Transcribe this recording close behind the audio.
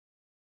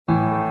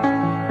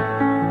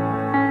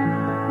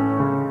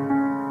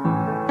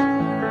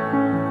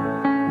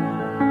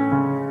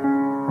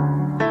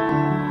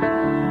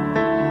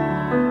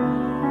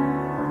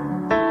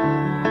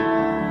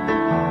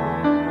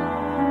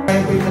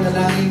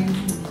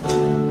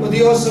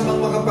Diyos sa mga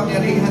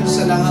makapangyarihan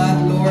sa lahat,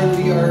 Lord,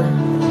 we are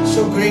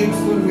so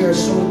grateful, we are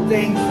so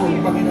thankful,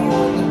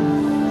 Panginoon.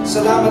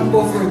 Salamat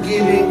po for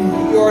giving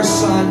your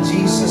Son,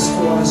 Jesus,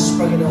 to us,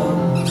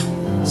 Panginoon.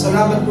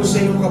 Salamat po sa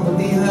iyong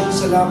kabutihan,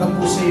 salamat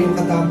po sa iyong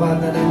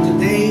katapatan. And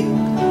today,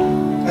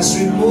 as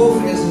we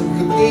move, as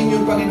we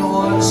continue,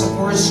 Panginoon, sa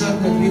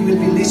portion that we will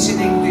be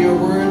listening to your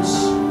words,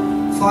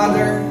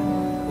 Father,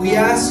 we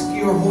ask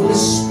your Holy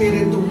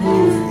Spirit to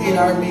move in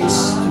our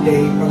midst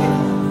today,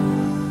 Panginoon.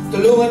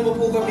 Tulungan mo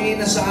po kami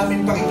na sa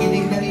aming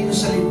pakikinig ng iyong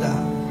salita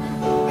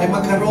ay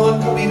magkaroon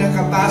kami ng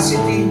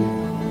capacity,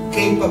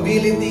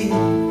 capability,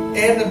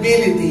 and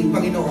ability,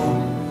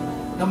 Panginoon,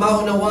 na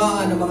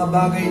maunawaan ang mga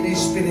bagay na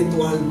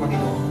espiritual,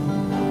 Panginoon.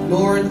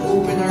 Lord,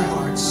 open our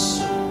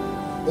hearts,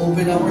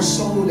 open our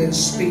soul, and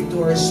speak to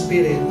our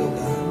spirit, O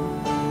God.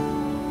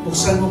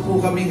 Buksan mo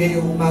po kami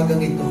ngayong umagang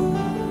ito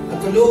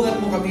at tulungan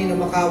mo kami na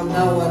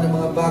makaunawa ng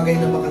mga bagay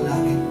na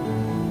makalangit.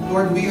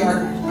 Lord, we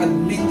are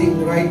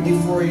admitting right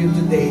before you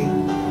today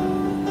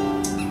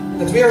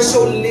that we are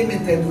so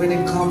limited when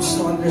it comes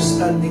to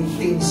understanding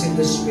things in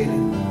the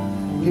Spirit.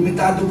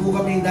 Limitado po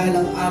kami dahil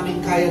ang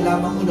aming kaya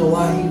lamang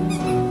unawain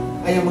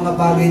ay ang mga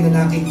bagay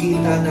na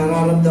nakikita,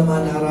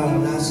 nararamdaman,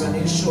 nararanasan.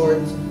 In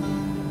short,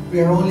 we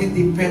are only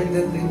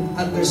dependent in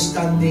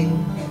understanding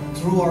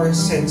through our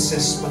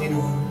senses,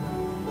 Panginoon.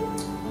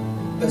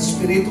 But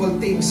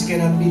spiritual things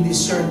cannot be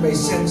discerned by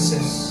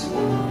senses,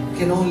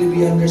 can only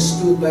be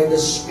understood by the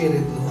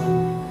Spirit, Lord.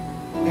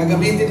 Kaya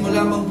gamitin mo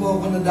lamang po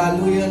ako na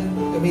daluyan,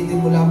 gamitin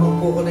mo lamang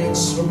po ako na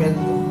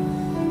instrumento.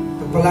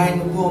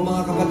 Pagpalain mo po ang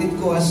mga kapatid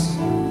ko as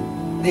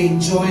they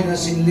join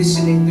us in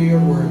listening to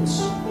your words.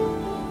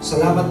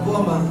 Salamat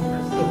po, Ama.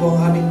 Ito po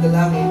ang aming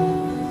dalangin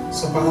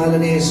sa pangalan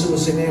ni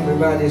Jesus, and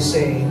everybody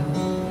say,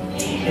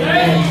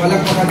 Amen.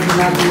 Palakpakan po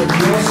natin ang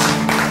Diyos.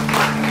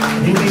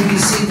 You may be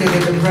seated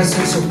in the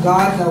presence of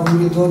God. Now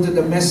we will go to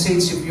the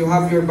message. If you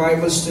have your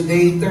Bibles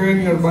today,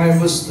 turn your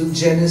Bibles to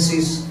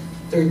Genesis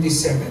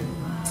 37.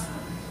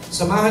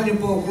 Samahan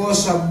niyo po ako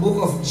sa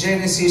book of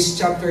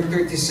Genesis chapter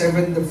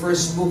 37, the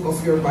first book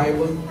of your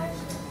Bible.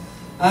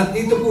 At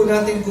dito po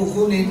natin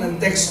kukunin ang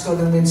teksto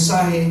ng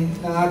mensahe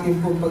na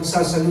ating pong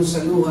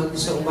pagsasalu-saluhan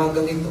sa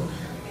umagang ito.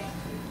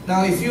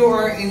 Now, if you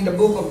are in the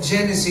book of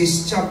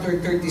Genesis chapter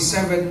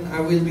 37, I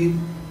will be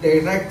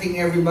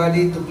directing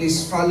everybody to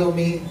please follow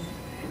me.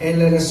 And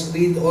let us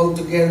read all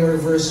together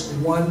verse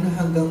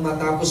 1 hanggang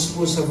matapos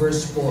po sa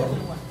verse 4.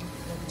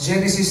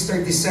 Genesis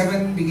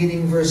 37,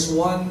 beginning verse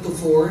 1 to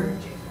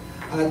 4.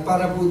 At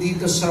para po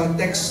dito sa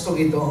teksto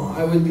ito,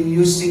 I will be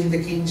using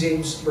the King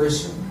James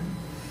Version.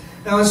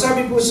 Now,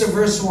 sabi po sa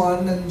verse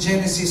 1 ng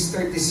Genesis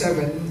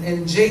 37,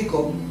 And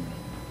Jacob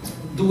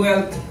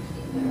dwelt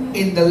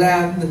in the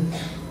land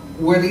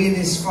wherein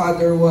his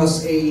father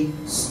was a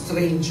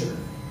stranger.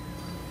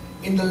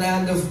 In the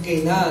land of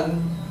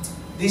Canaan,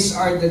 these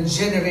are the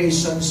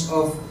generations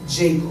of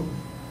Jacob.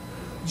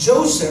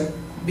 Joseph,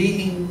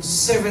 being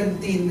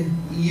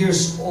 17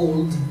 years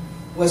old,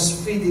 was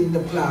feeding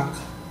the flock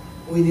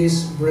with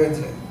his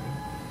brethren.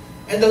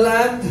 And the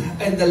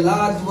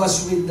lad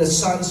was with the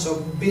sons of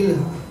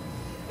Bilhah,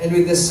 and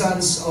with the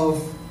sons of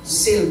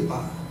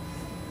Silpah,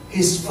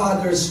 his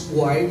father's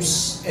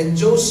wives. And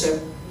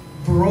Joseph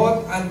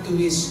brought unto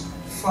his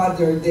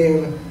father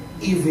their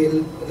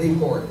evil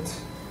report.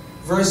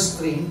 Verse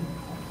 3,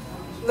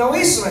 Now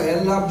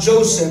Israel loved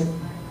Joseph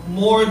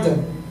more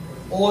than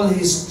all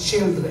his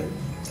children,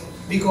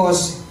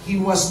 because he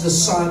was the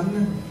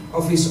son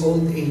of his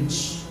old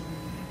age.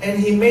 And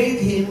he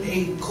made him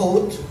a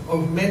coat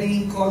of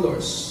many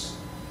colors.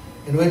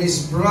 And when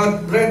his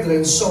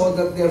brethren saw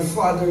that their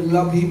father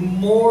loved him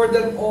more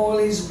than all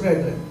his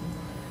brethren,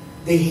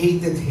 they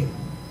hated him,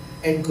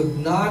 and could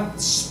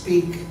not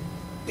speak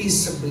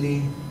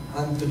peaceably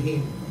unto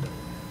him.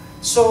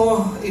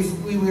 So, if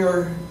we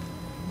were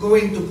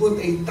going to put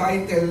a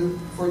title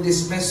for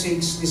this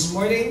message this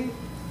morning,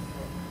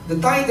 the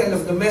title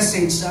of the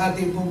message na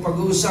ating pong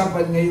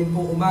pag-uusapan ngayon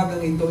pong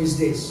umagang ito is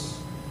this: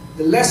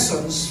 The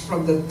Lessons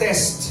from the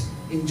Test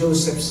in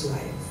Joseph's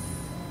Life.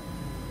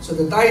 So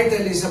the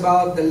title is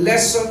about the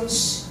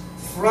lessons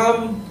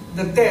from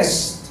the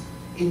test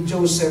in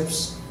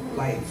Joseph's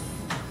life.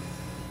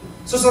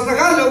 So sa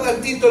Tagalog,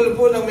 ang titulo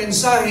po ng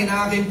mensahe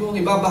na akin pong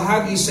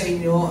ibabahagi sa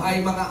inyo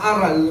ay mga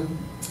aral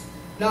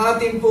na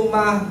ating pong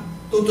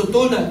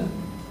matututunan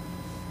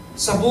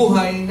sa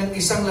buhay ng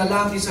isang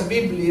lalaki sa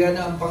Biblia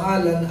na ang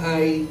pangalan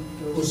ay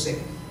Jose.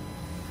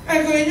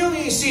 Eh kung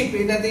inyong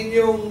iisipin natin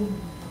yung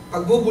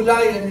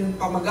pagbubulayan, yung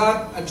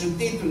pamagat at yung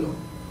titulo,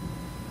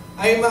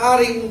 ay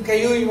maaring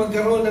kayo'y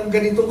magkaroon ng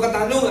ganitong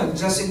katanungan,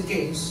 just in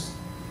case,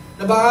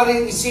 na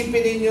maaring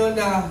isipin ninyo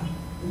na,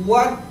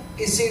 what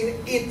is in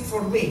it for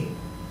me?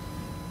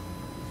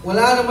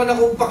 Wala naman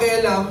akong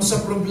pakialam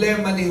sa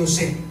problema ni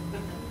Jose.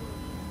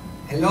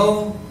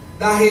 Hello?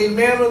 Dahil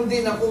meron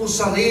din akong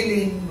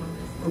sariling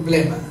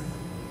problema.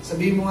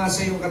 Sabihin mo nga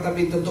sa iyong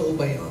katabi, totoo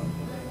ba yun?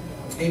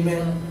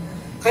 Amen?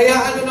 Kaya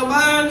ano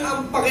naman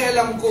ang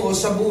pakialam ko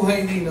sa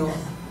buhay ni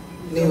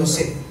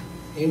Jose?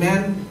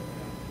 Amen?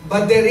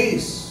 But there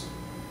is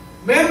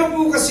Meron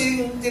po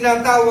kasing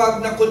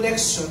tinatawag na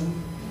connection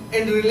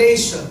and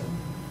relation,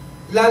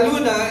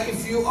 lalo na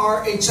if you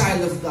are a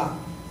child of God.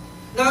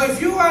 Now,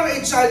 if you are a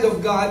child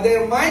of God,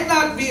 there might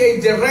not be a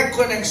direct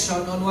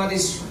connection on what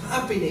is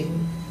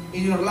happening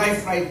in your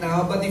life right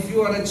now, but if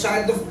you are a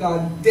child of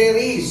God, there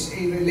is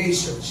a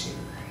relationship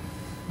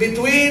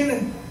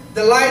between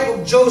the life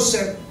of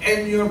Joseph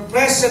and your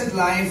present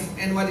life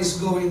and what is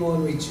going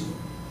on with you.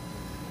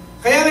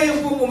 Kaya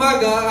ngayon pong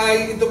umaga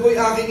ay ito po'y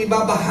aking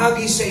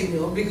ibabahagi sa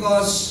inyo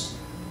because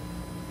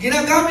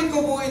ginagamit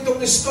ko po itong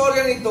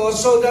istorya nito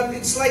so that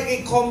it's like a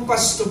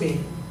compass to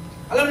me.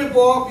 Alam niyo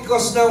po,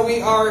 because now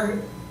we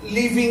are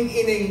living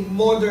in a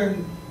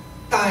modern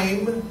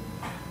time,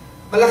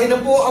 malaki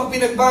na po ang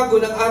pinagbago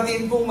ng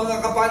ating pong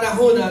mga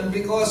kapanahunan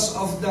because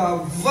of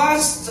the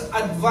vast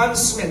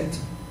advancement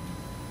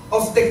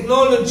of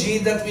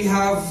technology that we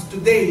have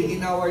today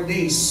in our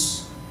days.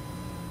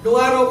 Noong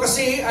araw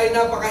kasi ay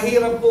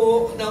napakahirap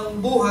po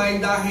ng buhay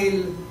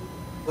dahil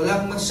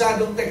walang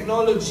masyadong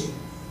technology.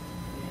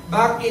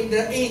 Back in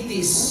the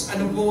 80s,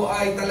 ano po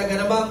ay talaga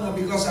namang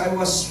because I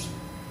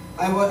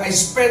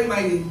spent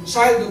my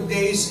childhood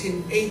days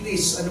in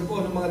 80s, ano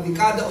po, ng mga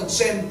dekada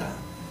 80.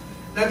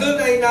 Na doon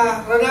ay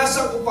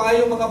naranasan ko pa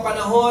yung mga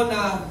panahon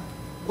na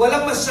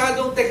walang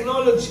masyadong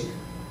technology.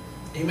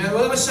 Amen?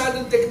 Walang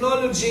masyadong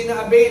technology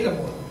na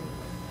available.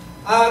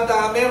 At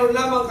meron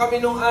lamang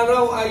kami nung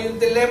araw ay yung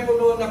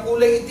telepono na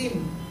kulay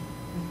itim.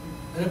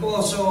 Ano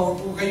po, so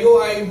kung kayo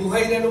ay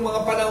buhay na nung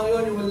mga panahon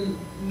yun, you will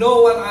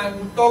know what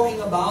I'm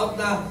talking about,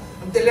 na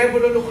ang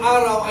telepono nung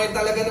araw ay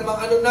talaga namang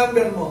ano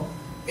number mo?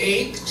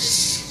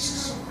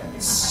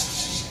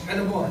 8.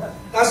 Ano po?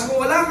 Tapos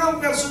kung wala kang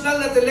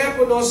personal na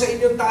telepono sa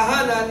inyong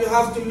tahanan, you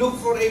have to look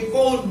for a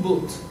phone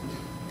booth.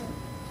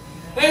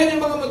 Ngayon yung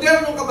mga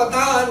modernong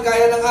kabataan,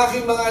 gaya ng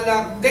aking mga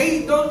anak,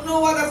 they don't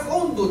know what a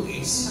phone booth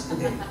is.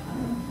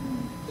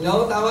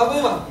 Hello? Tama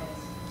po ba?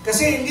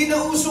 Kasi hindi na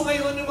uso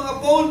ngayon yung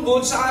mga phone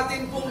booth sa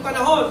ating pong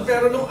panahon.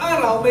 Pero nung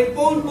araw, may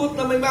phone booth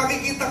na may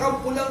makikita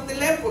kang pulang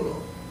telepono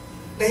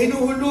na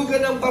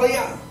hinuhulugan ng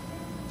barya.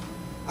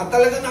 At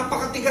talagang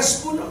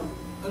napakatigas po nun.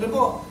 Ano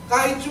po?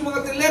 Kahit yung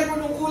mga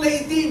teleponong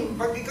kulay itim,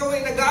 pag ikaw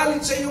ay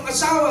nagalit sa iyong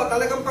asawa,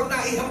 talagang pag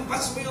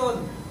naihampas mo yun,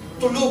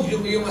 tulog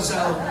yung iyong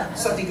asawa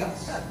sa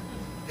tigas.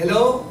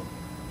 Hello?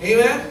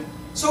 Amen?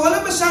 So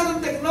wala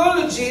masyadong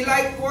technology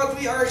like what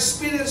we are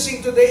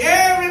experiencing today.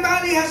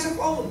 Everybody has a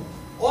phone.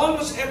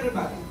 Almost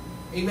everybody.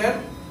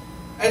 Amen?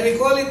 And we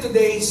call it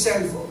today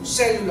cell phone,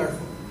 cellular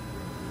phone.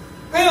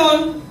 Ngayon,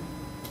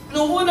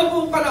 nung una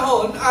pong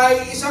panahon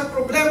ay isang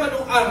problema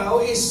nung araw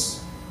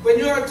is when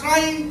you are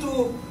trying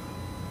to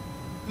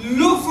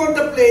look for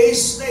the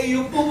place na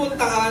iyong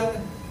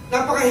pupuntahan,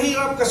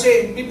 napakahirap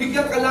kasi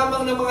bibigyan ka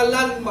lamang ng mga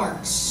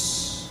landmarks.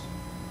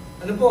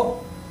 Ano po?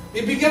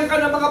 Bibigyan ka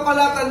ng mga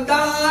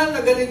palatandaan na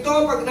ganito,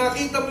 pag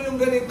nakita mo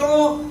yung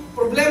ganito,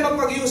 problema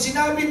pag yung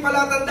sinabi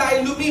palatanda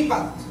ay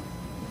lumipat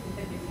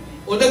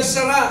o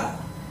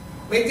nagsara.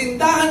 May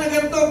tindahan na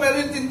ganito, pero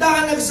yung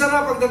tindahan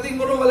nagsara, pagdating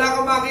mo rin wala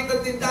kang makita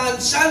tindahan,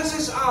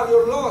 chances are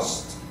you're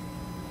lost.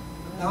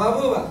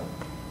 Tama po ba?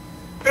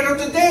 Pero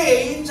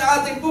today, sa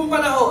ating pong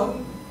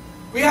panahon,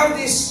 we have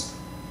this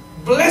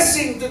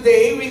blessing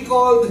today we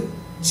called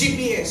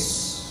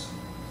GPS.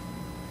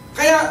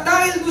 Kaya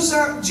dahil doon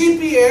sa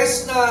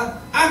GPS na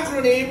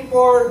acronym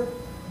for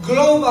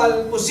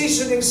Global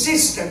Positioning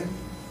System,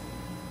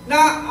 na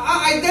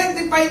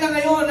identify na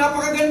ngayon,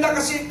 napakaganda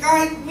kasi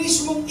kahit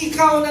mismong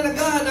ikaw na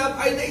naghahanap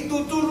ay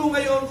naituturo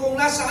ngayon kung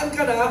nasaan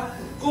ka na,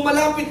 kung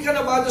malapit ka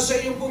na ba doon sa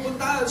iyong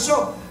pupuntahan.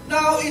 So,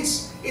 now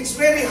it's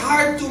very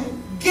hard to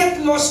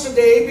get lost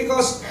today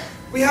because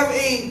we have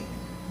a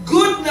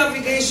good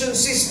navigation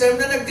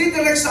system na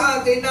nagdidirect sa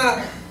atin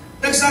na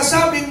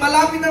nagsasabing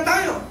malapit na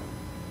tayo.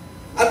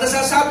 At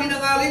nasasabi na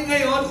nga rin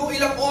ngayon kung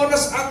ilang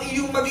oras ang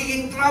iyong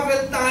magiging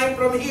travel time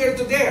from here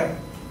to there.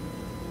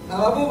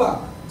 Tama po ba?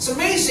 It's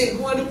amazing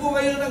kung ano po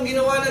ngayon ang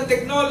ginawa ng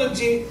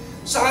technology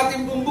sa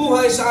ating pong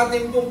buhay, sa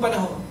ating pong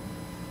panahon.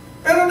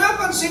 Pero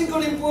napansin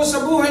ko rin po sa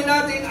buhay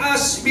natin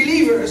as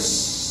believers,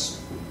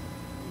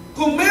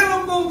 kung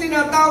meron pong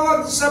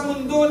tinatawag sa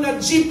mundo na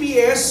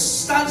GPS,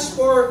 stands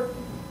for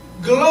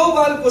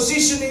Global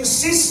Positioning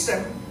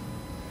System,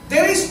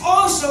 there is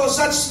also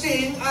such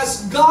thing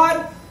as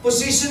God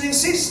Positioning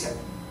System.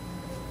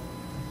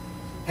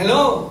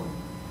 Hello?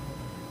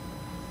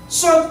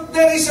 So,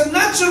 there is a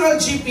natural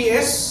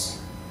GPS,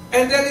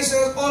 and there is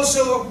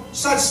also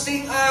such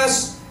thing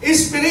as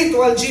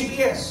spiritual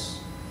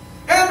GPS.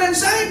 Kaya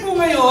mensahe po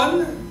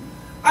ngayon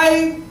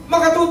ay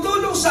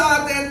makatutulong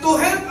sa atin to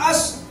help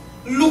us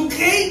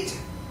locate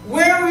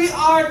where we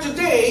are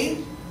today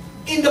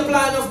in the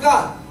plan of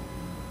God.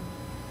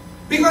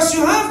 Because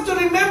you have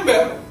to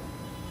remember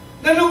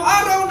na nung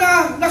araw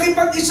na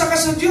nakipag-isa ka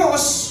sa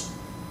Diyos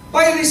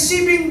by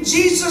receiving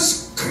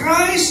Jesus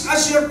Christ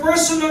as your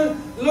personal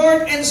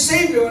Lord and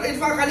Savior. In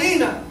fact,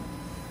 kanina,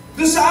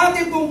 doon sa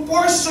ating pong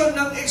portion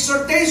ng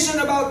exhortation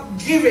about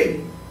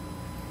giving,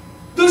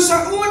 doon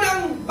sa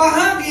unang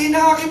bahagi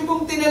na aking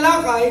pong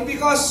tinalakay,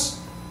 because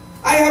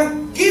I have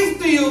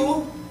give to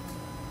you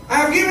I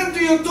have given to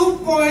you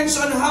 2 points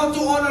on how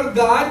to honor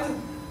God.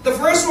 The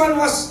first one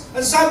was,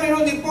 ang sabi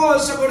rin ni Paul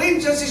sa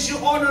Corinthians, is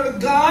you honor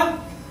God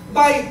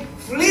by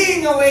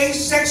fleeing away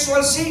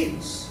sexual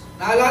sins.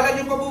 Naalala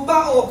niyo pa po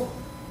ba? O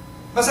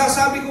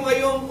masasabi ko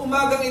ngayong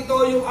umagang ito,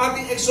 yung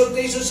ating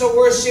exhortation sa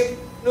worship,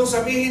 nung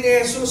sabihin ni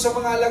Jesus sa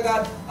mga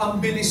alagad,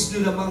 ang bilis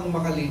nyo namang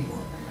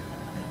makalimot.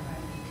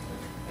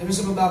 Ano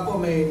sa baba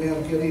po, may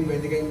Mercury,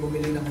 pwede kayong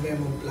bumili ng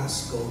Memo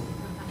Plus ko.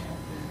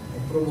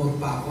 Nag-promote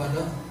pa ako,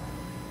 ano?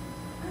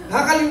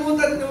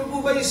 Nakakalimutan naman po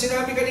ba yung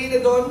sinabi kanina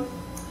doon?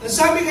 Ang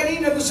sabi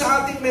kanina doon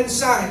sa ating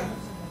mensahe,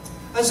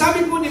 ang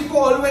sabi po ni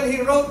Paul when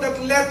he wrote that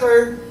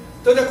letter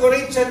to the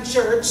Corinthian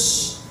church,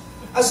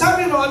 ang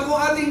sabi ron,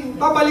 kung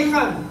ating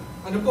babalikan,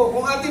 ano po,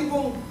 kung ating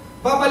pong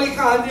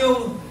babalikan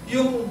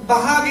yung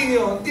bahagi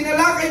yun,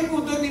 tinalakay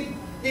po doon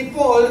ni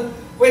Paul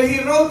when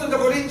he wrote to the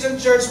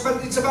Corinthian church, but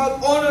it's about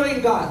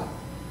honoring God.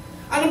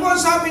 Ano po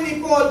ang sabi ni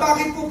Paul?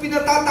 Bakit po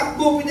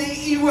pinatatakbo,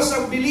 pinaiiwas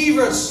ang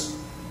believers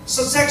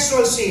sa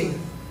sexual sin?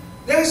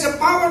 There is a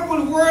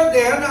powerful word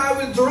there na I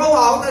will draw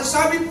out. Ang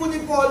sabi po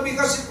ni Paul,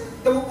 because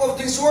of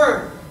this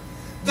word,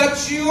 that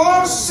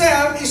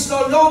yourself is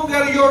no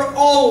longer your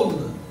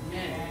own.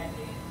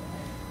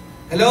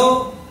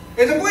 Hello?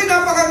 Ito po ay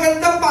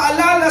napakagandang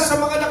paalala sa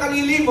mga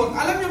nakalilimot.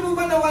 Alam niyo po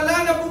ba na wala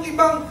na pong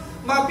ibang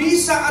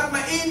mabisa at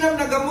mainam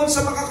na gamot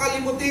sa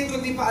makakalimutin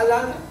kundi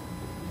paalala?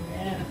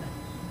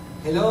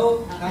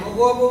 Hello?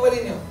 Nakukuha po ba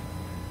ninyo?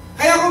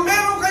 Kaya kung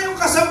meron kayong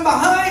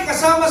kasambahay,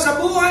 kasama sa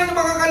buhay na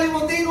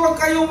makakalimutin, huwag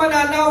kayong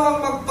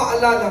mananawang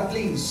magpaalala,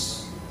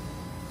 please.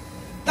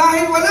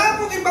 Dahil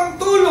wala pong ibang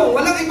tulong,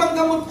 walang ibang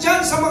gamot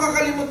dyan sa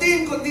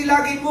makakalimutin, kundi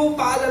lagi mong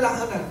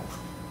paalalahanan.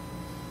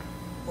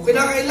 Kung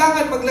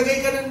kinakailangan, maglagay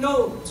ka ng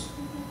note.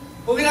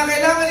 Kung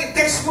kinakailangan,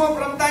 i-text mo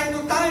from time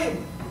to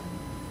time.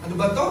 Ano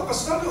ba to?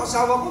 Pastor, yung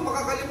asawa ko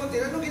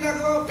makakalimutin. Ano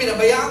ginagawa?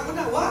 Pinabayaan ko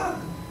na. Wag!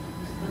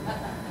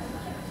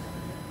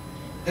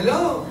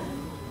 Hello?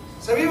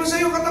 Sabi mo sa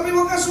iyo, katabi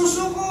mo ka,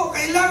 susuko.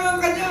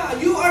 Kailangan ka niya.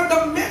 You are the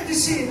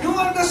medicine. You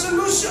are the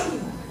solution.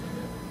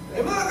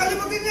 Eh,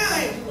 makakalimutin niya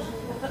eh.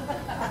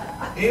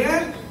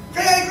 Amen?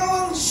 Kaya ikaw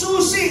ang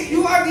susi.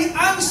 You are the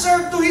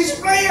answer to his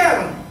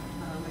prayer.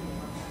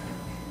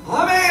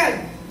 Amen.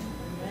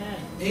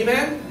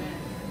 Amen?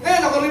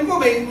 Ngayon, ako rin po,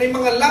 may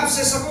mga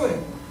lapses ako eh.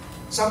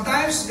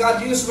 Sometimes,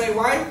 God used my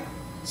wife.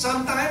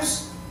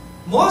 Sometimes,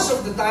 most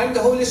of the time,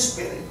 the Holy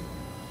Spirit.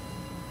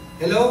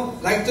 Hello?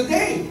 Like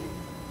today.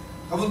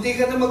 Kamunti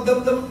ka na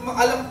magdamdam,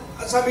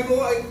 sabi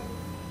ko, ay,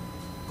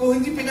 kung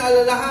hindi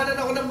pinaalalahanan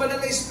ako ng banal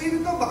na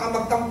Espiritu, baka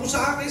magtampo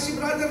sa akin si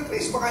Brother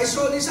Chris, baka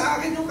isoli sa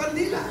akin yung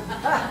kandila.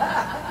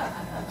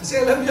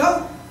 Kasi alam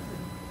nyo,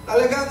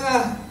 talagang,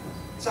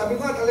 sabi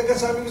ko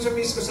sa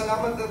Miss ko,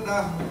 salamat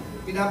na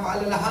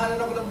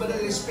pinapaalalahanan ako ng banal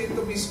na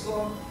Espiritu, Miss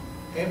ko.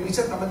 Eh,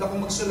 minsan tamad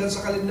ako magsulat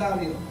sa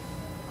kalendaryo.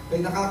 Kaya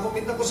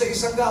nakakomit ako sa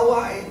isang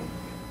gawain.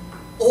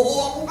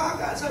 Oo ako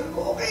kagad. Sabi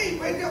ko, okay,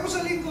 pwede ako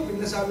sa linggo.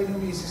 Bigla sabi ng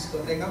misis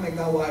ko, teka, may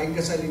gawain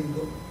ka sa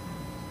linggo.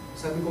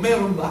 Sabi ko,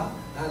 meron ba?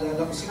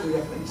 Naalala ko si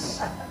Kuya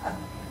Chris.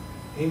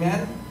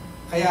 Amen?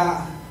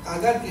 Kaya,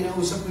 kagad,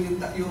 kinausap ko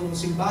yung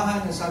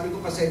simbahan. Sabi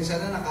ko,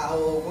 pasensya na,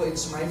 nakaawa ko,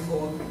 it's my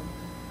fault.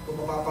 Kung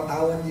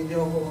mapapatawan din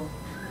niyo ako,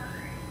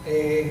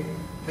 eh,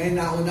 may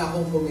nauna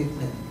akong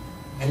commitment.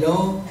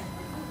 Hello?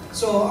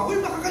 So,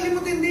 ako'y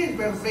makakalimutin din,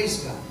 pero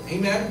praise God.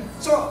 Amen?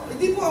 So,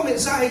 hindi po ang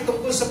mensahe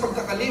tungkol sa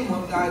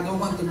pagkakalimot. I don't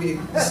want to be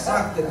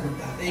distracted with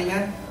that.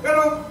 Amen?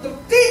 Pero, the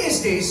thing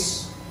is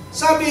this,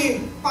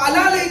 sabi,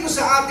 paalala ito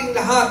sa ating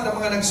lahat ng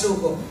mga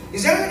nagsuko.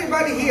 Is there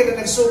anybody here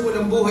na nagsuko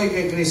ng buhay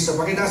kay Kristo?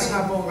 Pakitaas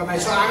nga po ang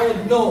kamay. So, I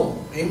would know.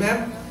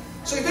 Amen?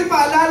 So, ito'y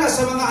paalala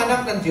sa mga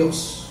anak ng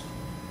Diyos.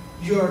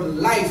 Your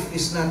life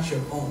is not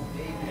your own.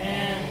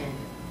 Amen.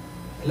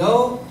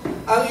 Hello?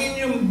 Ang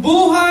inyong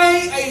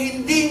buhay ay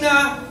hindi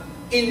na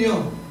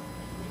inyo.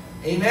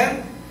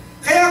 Amen?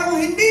 Kaya kung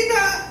hindi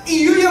na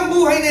iyo yung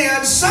buhay na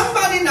yan,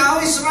 somebody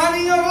now is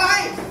running your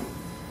life.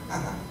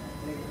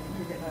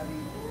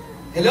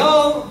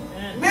 Hello?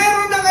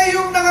 Meron na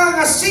ngayong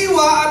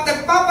nangangasiwa at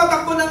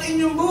nagpapatakbo ng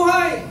inyong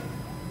buhay.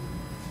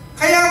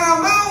 Kaya nga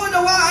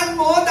maunawaan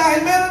mo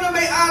dahil meron na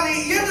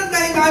may-ari, yan ang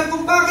dahilan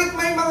kung bakit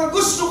may mga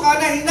gusto ka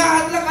na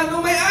hinahadlangan ng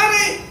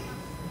may-ari.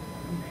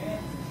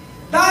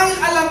 Dahil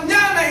alam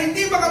niya na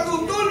hindi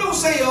makatutulong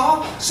sa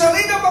iyo, siya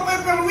rin ang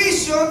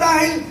mapaperwisyo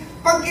dahil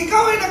pag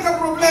ikaw ay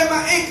nagka-problema,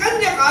 eh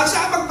kanya ka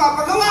siya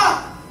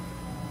magpapagawa.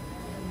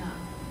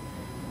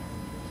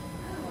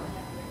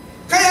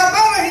 Kaya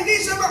para hindi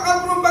siya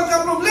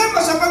magka-problema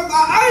sa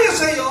pag-aayos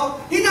sa iyo,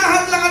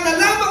 hinahadlangan na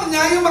lamang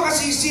niya yung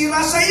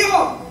makasisira sa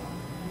iyo.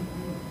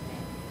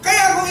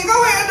 Kaya kung ikaw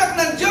ay anak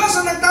ng Diyos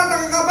at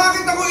nagtataka ka,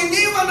 bakit ako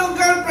iniwan ng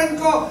girlfriend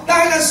ko?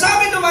 Dahil ang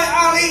sabi ng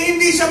may-ari,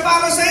 hindi siya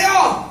para sa iyo.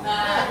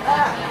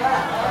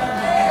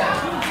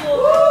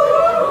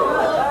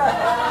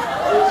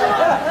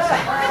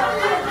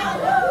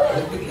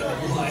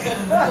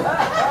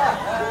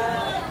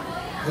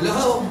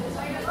 Hello?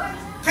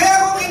 Kaya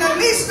kung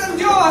inalis ng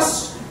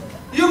Diyos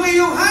yung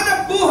iyong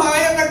hanap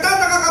buhay at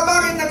nagtataka ka,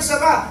 bakit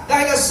nagsara?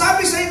 Dahil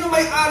sabi sa inyo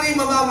may-ari,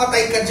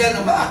 mamamatay ka dyan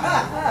na maaga.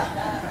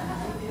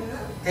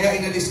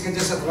 Kaya inalis ka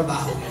dyan sa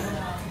trabaho niya.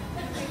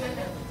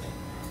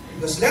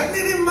 Because let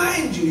me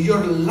remind you,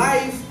 your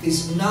life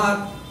is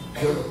not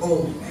your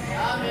own.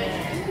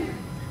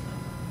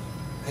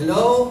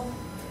 Hello?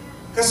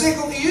 Kasi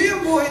kung iyo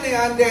yung buhay na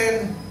yan, then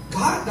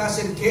God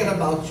doesn't care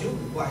about you.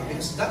 Why?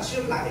 Because that's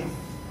your life.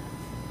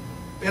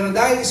 Pero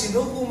dahil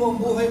sinuko mo ang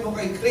buhay mo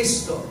kay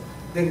Kristo,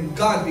 then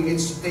God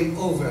begins to take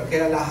over.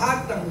 Kaya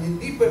lahat ng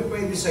hindi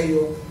pwede sa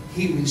iyo,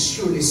 He will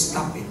surely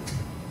stop it.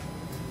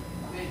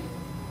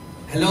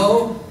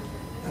 Hello?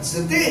 That's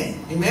the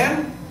thing.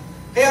 Amen?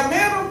 Kaya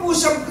meron po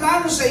siyang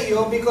plano sa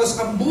iyo because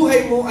ang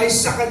buhay mo ay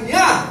sa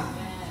Kanya.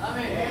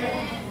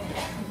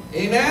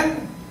 Amen?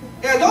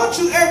 Kaya don't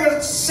you ever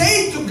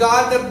say to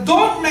God that,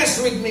 don't mess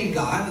with me,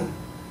 God.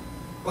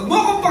 Huwag mo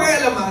akong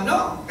pakialaman,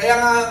 no? Kaya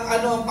nga,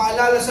 ang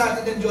paalala sa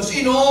atin ng Diyos,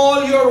 in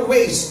all your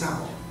ways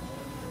now,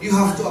 you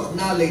have to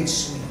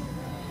acknowledge me.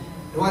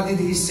 And what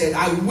did He say?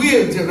 I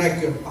will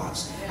direct your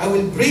paths. I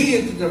will bring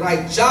you to the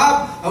right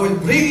job. I will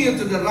bring you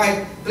to the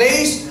right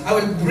place. I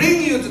will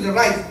bring you to the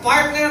right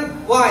partner.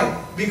 Why?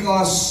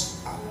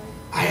 Because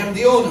I am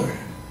the owner.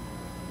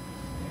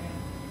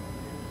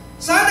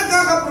 Saan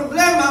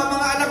nagkakaproblema ang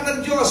mga anak ng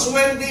Diyos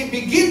when they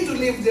begin to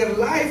live their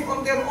life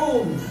on their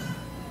own?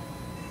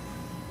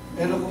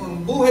 Pero kung ang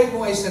buhay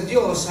mo ay sa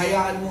Diyos,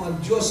 hayaan mo ang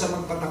Diyos sa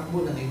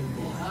magpatakbo ng iyong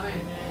buhay.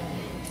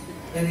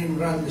 And Him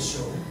run the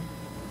show.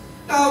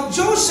 Now,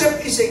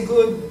 Joseph is a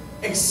good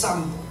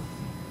example.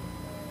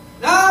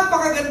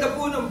 Napakaganda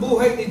po ng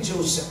buhay ni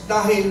Joseph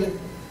dahil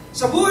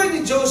sa buhay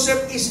ni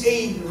Joseph is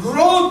a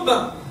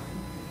roadmap.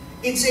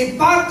 It's a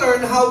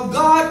pattern how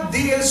God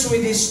deals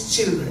with His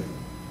children.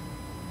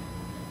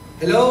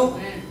 Hello?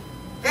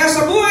 Kaya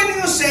sa buhay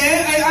ni Jose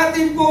ay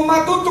atin pong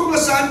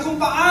matutuklasan kung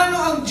paano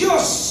ang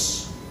Diyos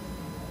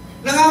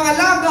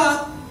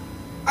nangangalaga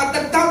at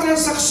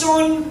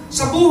nagtatransaksyon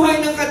sa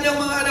buhay ng kanyang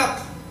mga anak.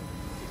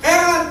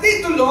 Kaya ang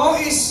titulo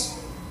is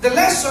The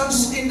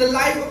Lessons in the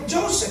Life of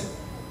Joseph.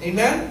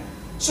 Amen?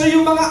 So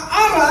yung mga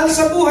aral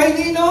sa buhay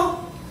ni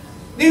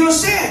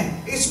Jose,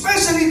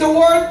 especially the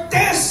word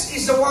test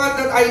is the one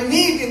that I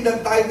need in the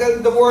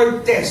title, the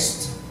word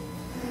test.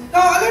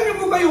 Now, alam niyo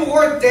po ba yung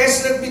word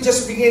test? Let me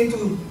just begin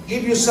to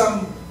give you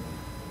some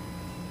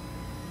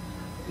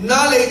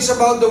knowledge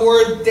about the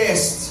word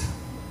test.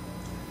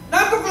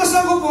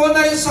 Natuklasan ko po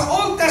na sa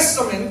Old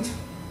Testament,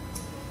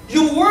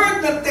 yung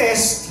word na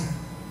test,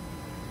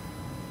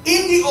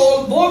 in the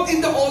Old, both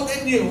in the Old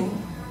and New,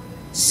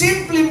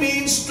 simply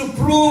means to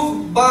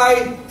prove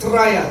by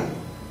trial.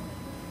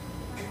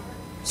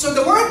 So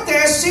the word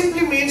test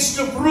simply means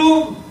to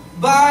prove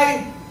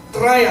by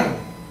trial.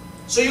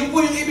 So yun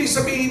po yung ibig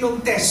sabihin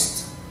ng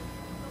test.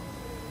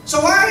 So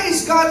why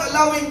is God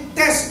allowing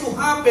tests to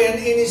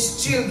happen in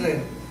His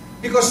children?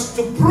 Because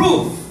to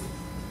prove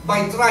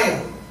by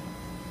trial.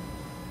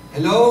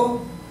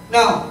 Hello?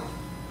 Now,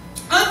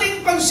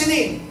 ating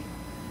pansinin,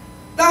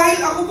 dahil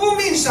ako po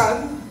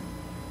minsan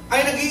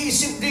ay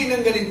nag-iisip din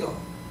ng ganito.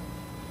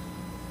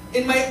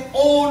 In my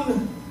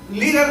own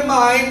little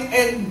mind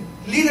and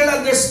little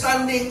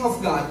understanding of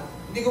God,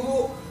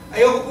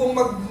 ayoko pong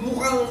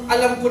magmukhang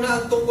alam ko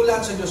na ang tungkulan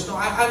sa Diyos. No,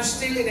 I'm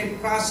still in a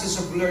process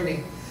of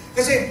learning.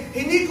 Kasi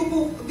hindi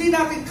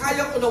natin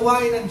kayang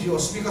unawain ng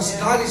Diyos because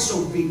God is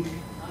so big.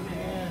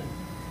 Amen.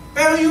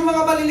 Pero yung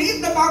mga maliliit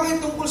na bagay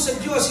tungkol sa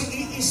Diyos,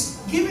 He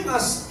is giving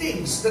us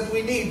things that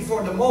we need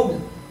for the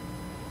moment.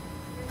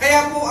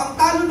 Kaya po, ang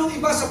talo ng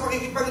iba sa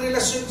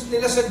pakikipagrelasyon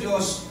nila sa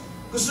Diyos,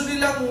 gusto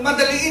nilang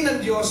madaliin ng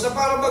Diyos na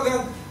para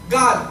bagang,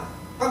 God,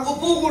 pag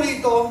upo ko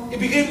rito,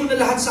 ibigay mo na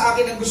lahat sa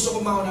akin ang gusto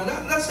ko mauna.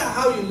 That's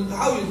how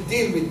you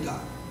deal with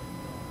God.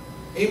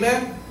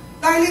 Amen?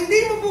 Dahil hindi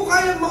mo po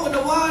kayang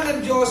maunawaan ng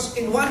Diyos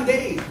in one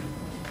day,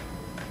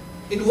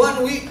 in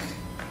 1 week,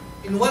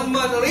 in 1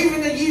 month, or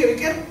even a year. You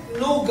can't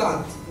know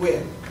God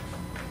well.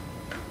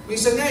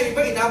 Minsan nga,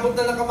 iba inabot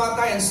na ng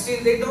kamatayan,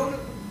 still they don't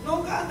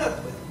know God that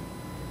well.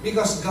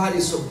 Because God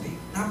is so big.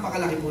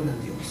 Napakalaki po ng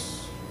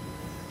Diyos.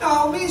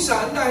 Now,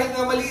 minsan, dahil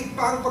nga maliit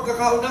pa ang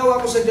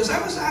pagkakaunawa ko sa Diyos,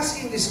 I was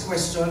asking this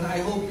question.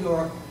 I hope you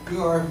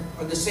are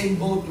on the same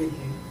boat with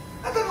me.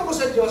 At tanong ko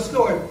sa Diyos,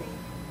 Lord,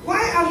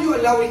 why are you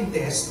allowing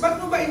test?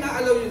 Ba't mo ba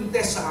inaalaw yung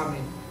test sa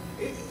amin?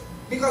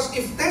 Because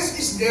if test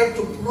is there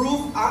to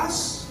prove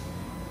us,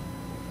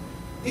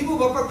 di mo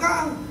ba,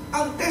 pagka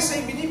ang test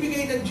ay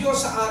binibigay ng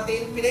Diyos sa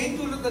atin,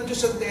 pinahintulot ng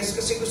Diyos ang test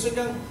kasi gusto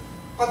niyang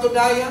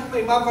patunayan,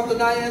 may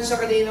mapatunayan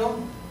sa kanino?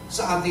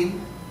 Sa atin.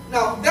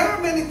 Now, there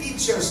are many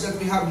teachers that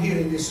we have here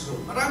in this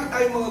room. Marami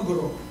tayong mga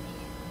guro.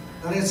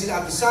 Nariyan sila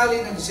Ate Sally,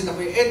 nandun sila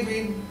Kuya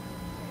Edwin,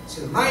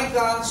 sila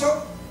Micah. So,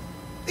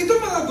 itong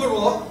mga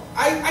guro,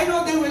 I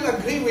know they will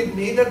agree with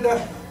me that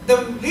the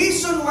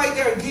reason why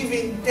they are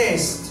giving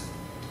test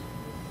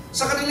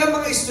sa kanilang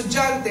mga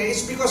estudyante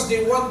is because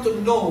they want to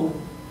know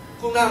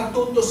kung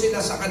natuto sila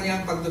sa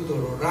kanyang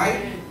pagtuturo.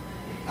 Right?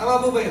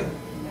 Tama po ba yun?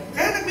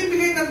 Kaya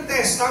nagbibigay ng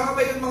test. Tama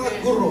ba yung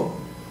mga guro?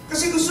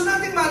 Kasi gusto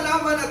natin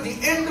malaman at the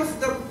end of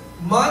the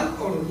month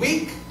or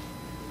week,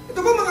 Ito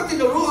ba mga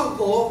tinuruan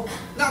ko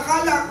na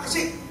akala,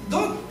 kasi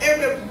don't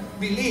ever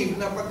believe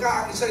na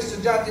pagka ang isang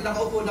estudyante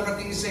nakaupo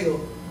nakatingin sa'yo,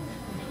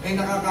 ay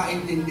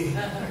nakakaintindi.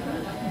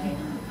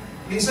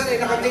 Minsan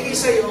ay nakatingin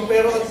sa'yo,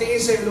 pero ang tingin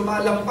sa'yo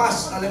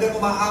lumalampas. Talagang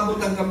umaabot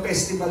hanggang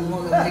festival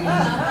mo ng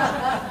tingin.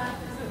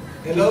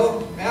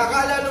 Hello? Kaya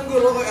akala ng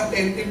guro ko,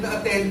 attentive na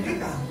attentive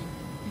ka.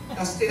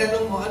 Tapos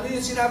tinanong mo, ano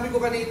yung sinabi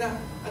ko kanina?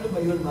 Ano ba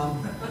yun, ma'am?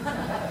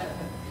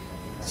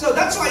 So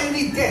that's why you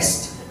need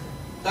test.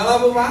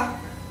 Tama mo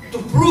ba? To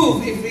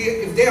prove if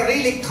they're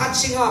really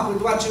catching up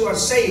with what you are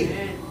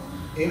saying.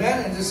 Amen?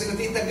 And sila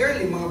Tita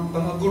Girlie,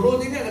 mga guro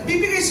din yan.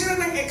 Nagbibigay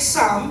sila ng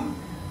exam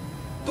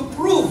to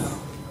prove.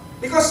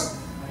 Because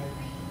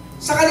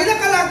sa kanilang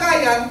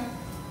kalagayan,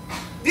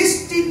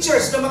 these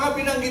teachers na mga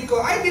binanggit ko,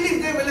 I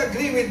believe they will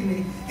agree with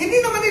me, hindi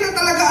naman nila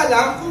talaga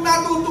alam kung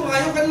natuto nga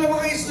yung kanilang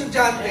mga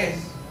estudyante.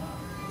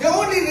 The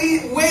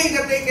only way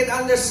that they can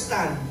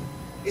understand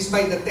is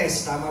by the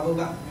test. Tama mo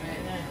ba?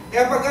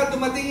 Kaya pagka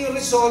dumating yung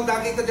result,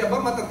 nakita niya ba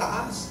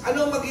matataas?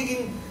 Ano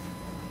magiging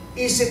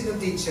isip ng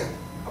teacher?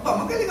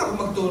 Aba, magaling ako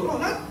magturo.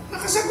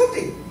 Nakasagot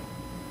eh.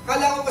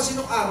 Kala ko kasi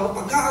nung araw,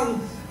 pagka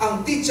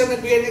ang teacher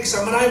nagbigay ng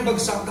exam, maraming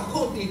bagsak.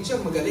 Ako,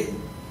 teacher, magaling.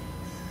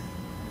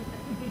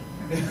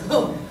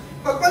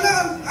 Pag pala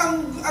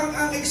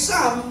ang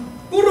exam,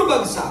 puro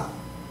bagsak,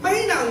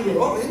 mahina ang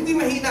guro, hindi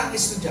mahina ang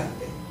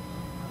estudyante.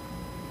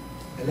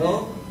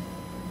 Hello?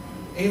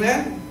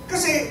 Amen?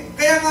 Kasi,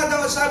 kaya nga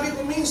daw, sabi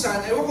ko minsan,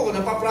 ewan ko kung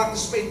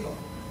napapractice pa ito,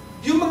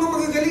 yung mga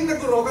magagaling na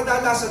guro,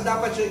 kadalasan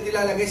dapat yung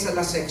ilalagay sa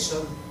last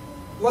section.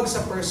 Huwag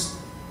sa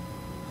first.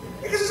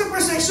 Kasi sa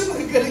first section,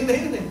 magagaling na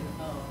yun eh.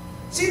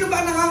 Sino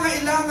ba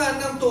nangangailangan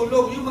ng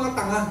tulong? Yung mga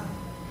tanga.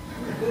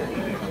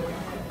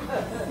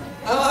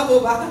 Mo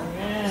ba?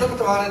 So,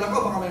 patawaran ako,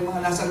 baka may mga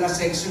nasa last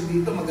section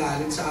dito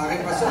magalit sa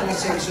akin. Kasi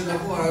last section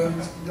ako,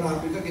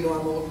 grabe ka,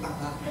 ginawa mo akong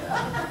tanga.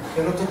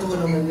 Pero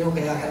totoo naman yun,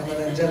 kaya ka naman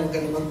nandyan, huwag ka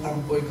naman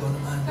tampo, ikaw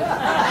naman.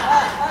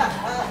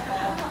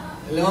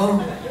 Hello?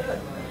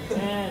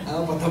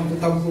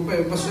 Patampo-tampo pa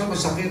yun. Basta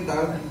masakit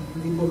ha.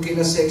 Hindi po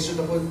kila section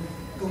ako.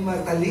 Kung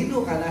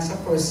matalino ka, nasa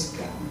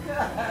first ka.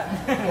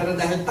 Pero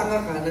dahil tanga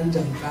ka,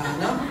 nandyan ka,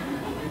 no?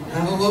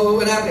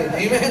 Nakukuha natin.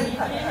 Amen?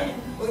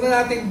 Huwag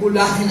na nating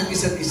bulahin ang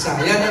isa't isa.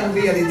 Yan ang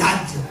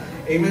realidad.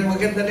 Amen?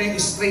 Maganda na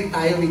yung straight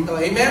tayo rito.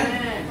 Amen?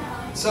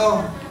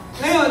 So,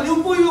 ngayon, yun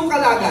po yung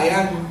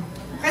kalagayan.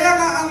 Kaya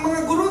nga, ang mga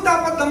guru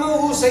dapat na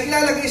mahuhusay,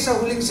 ilalagay sa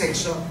huling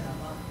section.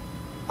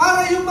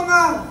 Para yung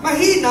mga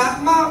mahina,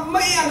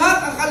 maiangat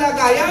ang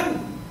kalagayan.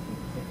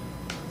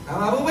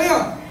 Tama po ba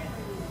yun?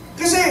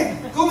 Kasi,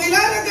 kung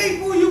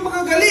ilalagay po yung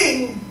mga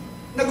galing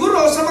na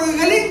guro sa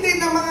mga galing din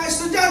ng mga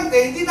estudyante,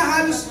 hindi na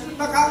halos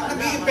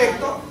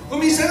nag-i-epekto. Kung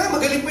minsan nga,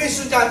 magaling pa yung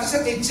estudyante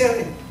sa teacher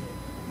eh.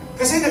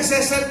 Kasi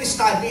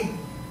nagse-self-study.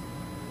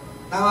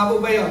 Tama po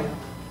ba yun?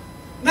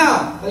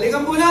 Now,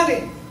 balikan po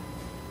natin.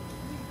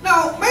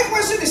 Now, my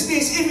question is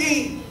this, if a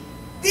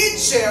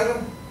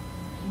teacher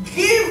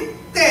give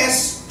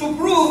tests to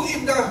prove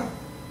if the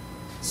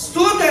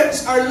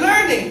students are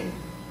learning,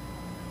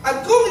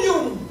 at kung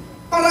yung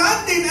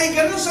paraan din ay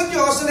ganun sa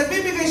Diyos na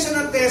nagbibigay siya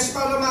ng test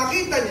para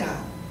makita niya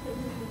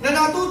na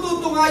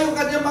natututo nga yung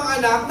kanyang mga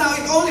anak, now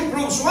it only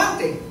proves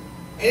one thing,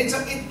 and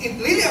it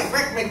really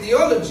affects my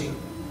theology,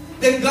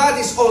 then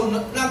God is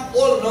not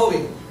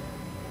all-knowing.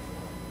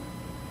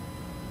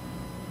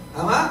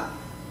 Tama?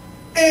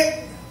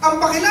 Ang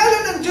pakilala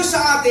ng Diyos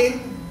sa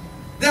atin,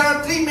 there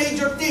are three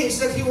major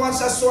things that He wants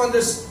us to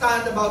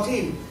understand about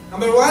Him.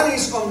 Number one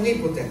is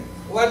omnipotent.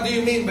 What do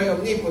you mean by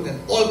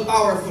omnipotent?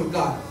 All-powerful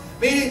God.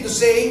 Meaning to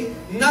say,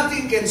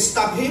 nothing can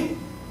stop Him,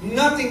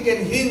 nothing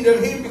can hinder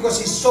Him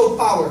because He's so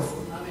powerful.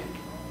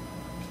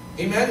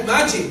 Amen. Amen?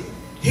 Imagine,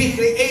 He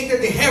created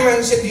the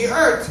heavens and the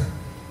earth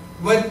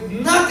with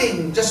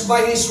nothing, just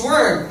by His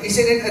word.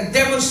 Isn't it a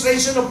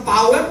demonstration of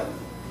power?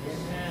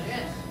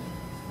 Yes.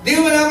 Di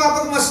mo na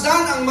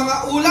mapagmasdan ang mga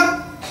ulap,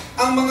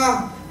 ang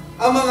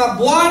mga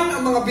buwan,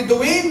 ang mga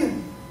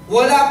bituin,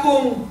 wala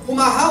pong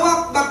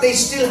humahawak, but they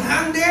still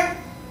hang there.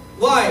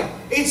 Why?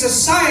 It's a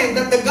sign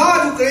that the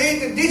God who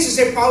created this is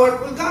a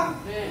powerful God.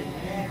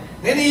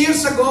 Many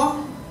years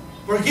ago,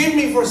 forgive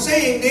me for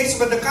saying this,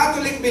 but the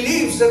Catholic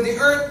believes that the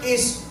earth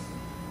is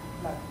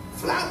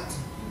flat.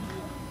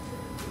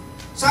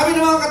 Sabi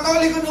ng mga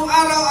Katoliko nung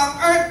araw, ang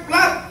earth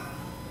flat.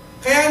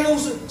 Kaya nung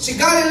si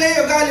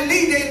Galileo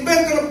Galilei, the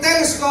inventor of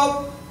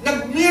telescope,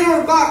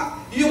 nag-mirror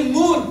back yung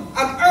moon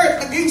at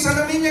earth, naging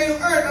salamin niya yung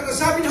earth, at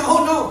sabi niya,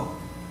 oh no,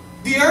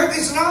 the earth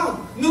is round.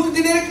 Nung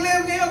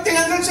dineclare niya yun,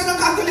 tinanggal siya ng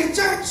Catholic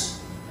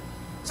Church.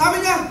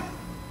 Sabi niya,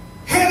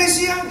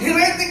 heresy yan,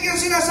 heretic yan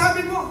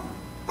sinasabi mo.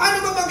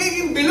 Paano ba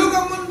magiging bilog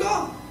ang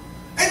mundo?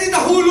 Eh di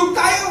nahulog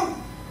tayo.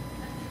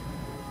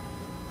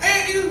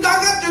 Eh yung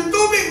dagat, yung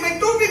tubig,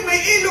 may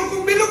ilog.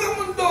 Kung bilog ang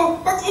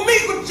mundo, pag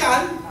umikot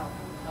yan,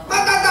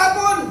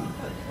 matatapon.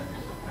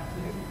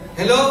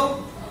 Hello?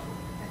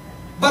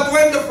 But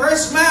when the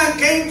first man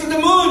came to the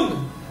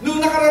moon,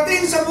 nung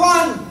nakarating sa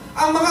buwan,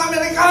 ang mga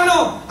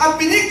Amerikano, ang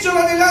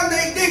pinictura nila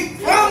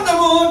daigdig from the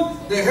moon,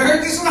 the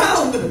earth is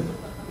round.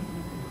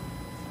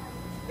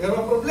 Pero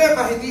ang problema,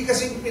 problema, hindi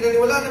kasi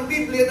pinaniwalaan ng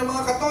Biblia ng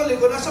mga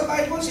Katoliko. Nasa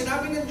Bible,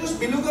 sinabi ng Diyos,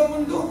 bilog ang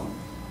mundo.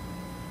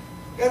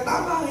 Kaya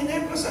tama ang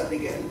hinempla San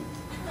Miguel.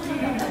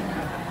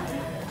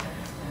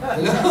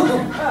 Hello?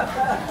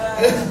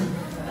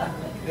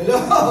 Hello?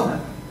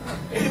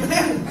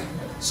 Amen?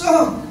 So,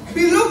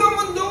 bilog ang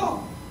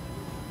mundo.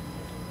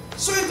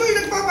 So,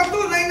 ito'y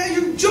nagpapatunay na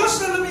yung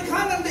Diyos na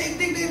lumikha ng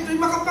daigdig na ito'y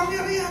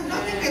makapangyarihan.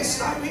 Nothing can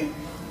stop it.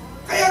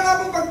 Kaya nga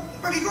po,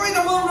 pag ikaw ay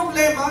namang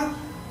problema,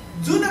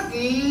 do not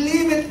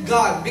limit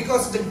God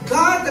because the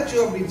God that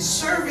you have been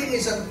serving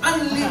is an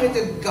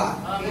unlimited God.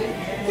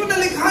 Kung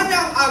nalikha niya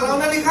ang araw,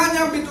 nalikha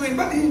niya ang bituin,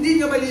 ba't hindi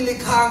niya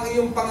malilikha ang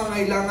iyong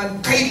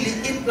pangangailangan? Kay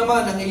liit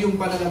naman ang iyong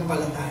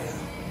pananampalataya.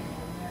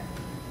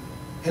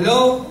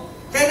 Hello?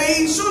 Kaya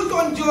naiinsulto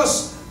ang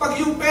Diyos pag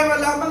yung pera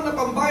lamang na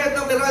pambayad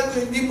ng Meralco,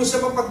 hindi mo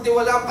siya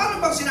mapagtiwalaan. Paano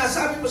bang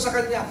sinasabi mo sa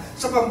Kanya,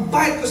 sa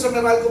pambayad ko sa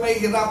Meralco,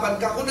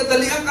 mahihirapan ka. Kung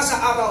nadalian ka sa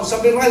araw, sa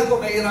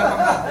Meralco, mahihirapan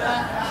ka.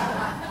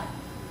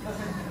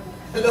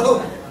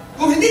 Hello?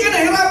 Kung hindi ka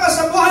nahirapan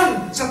sa buwan,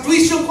 sa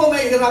tuition ko,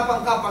 mahihirapan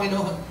ka,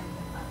 Panginoon.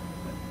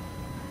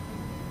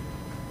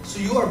 So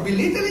you are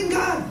belittling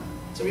God.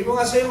 Sabi mo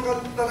nga sa iyo,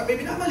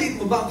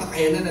 minamaliit mo ba ang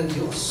kakayanan ng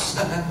Diyos?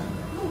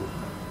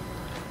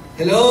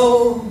 Hello?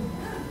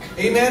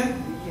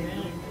 Amen?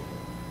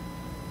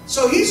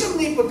 So, He's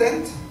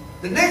omnipotent.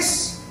 The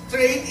next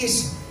trait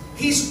is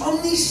He's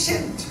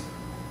omniscient.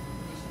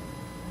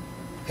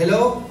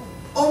 Hello?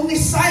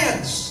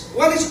 Omniscience.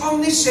 What is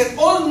omniscient?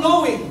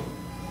 All-knowing.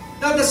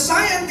 Now, the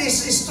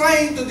scientist is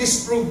trying to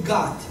disprove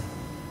God.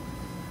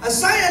 Ang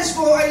science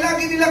po ay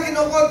lagi nila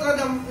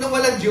kinokontra ng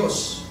walang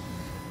Diyos.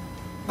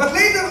 But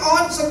later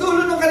on, sa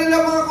dulo ng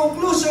kanilang mga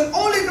conclusion,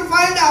 only to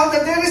find out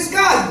that there is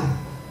God.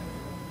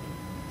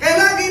 Kaya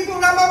lagi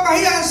pong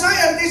napapahiya ang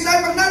scientist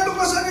dahil pag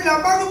natuklasan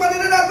nila, bago pa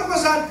nila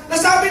natuklasan,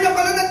 nasabi na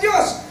pala ng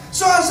Diyos.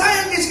 So ang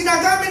scientist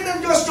ginagamit ng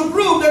Diyos to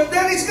prove that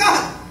there is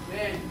God.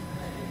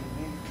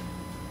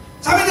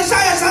 Sabi ng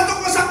science,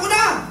 natuklasan ko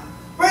na.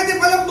 Pwede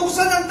palang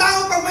buksan ng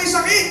tao pag may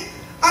sakit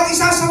at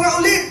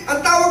isasara ulit. Ang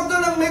tawag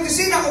doon ng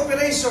medicina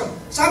operation.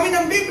 Sabi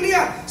ng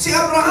Biblia, si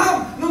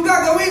Abraham, nung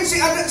gagawin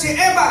si Adan, si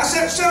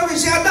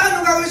Adan,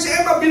 nung gagawin si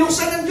Eva,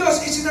 binuksan ng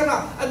Diyos,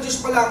 isinara. Ang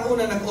Diyos pala ang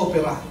una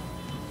nag-opera.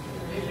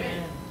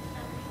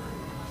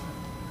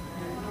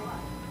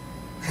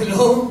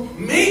 Hello?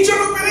 Major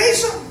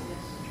operation.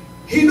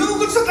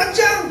 Hinugod sa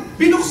tadyang.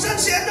 Binuksan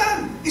si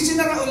Adan.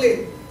 Isinara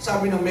ulit.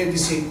 Sabi ng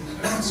medicine,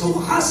 sa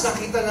wakas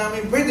nakita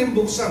namin pwedeng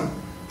buksan.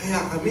 Kaya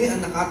kami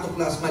ang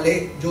nakatuklas.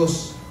 Mali,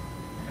 Diyos.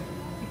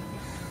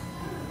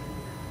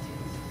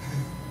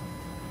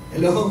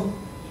 Hello?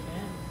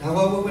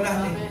 Tama po ba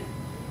natin?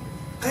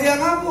 Kaya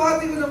nga po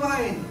ating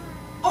namahin,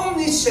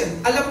 omniscient,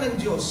 alam ng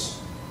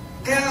Diyos.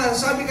 Kaya nga,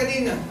 sabi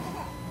kanina,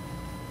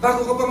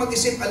 bago ka pa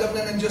mag-isip, alam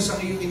na ng Diyos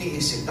ang iyong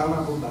iniisip.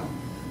 Tama po ba?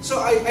 So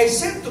I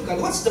said to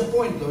God, what's the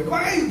point, Lord?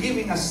 Why are you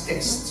giving us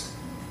tests?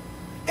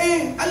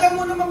 Alam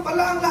mo naman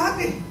pala ang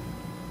lahat eh.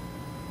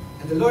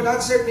 And the Lord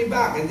answered me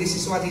back, and this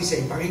is what He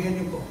said. Pakinggan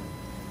niyo po.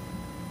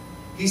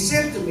 He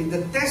said to me,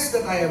 the test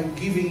that I am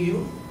giving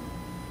you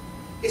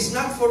is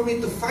not for me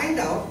to find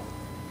out.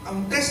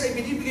 Ang test ay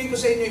binibigay ko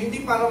sa inyo,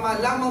 hindi para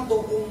malaman ko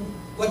kung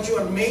what you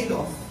are made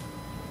of.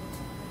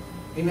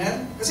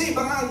 Amen? Kasi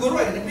iba nga ang guro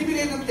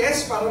nagbibigay ng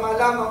test para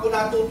malaman kung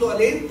natuto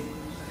alin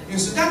yung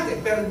estudyante.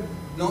 Pero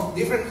no,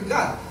 different with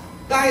God.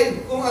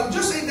 Dahil kung ang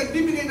Diyos ay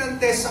nagbibigay ng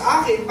test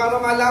sa akin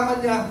para malaman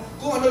niya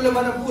kung ano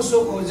laman ang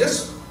puso ko,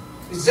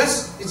 it's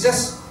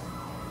just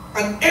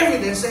an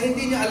evidence na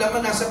hindi niya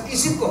alam na nasa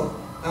isip ko.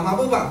 Tama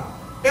po ba?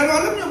 Pero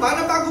alam niyo ba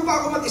na bago pa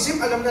ako mag-isip,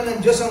 alam na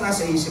ng Diyos ang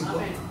nasa isip ko.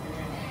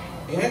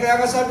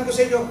 Kaya sabi ko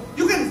sa inyo,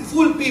 you can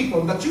fool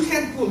people, but you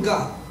can't fool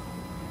God.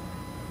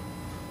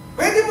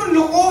 Pwede mo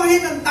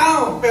lukohin ang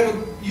tao, pero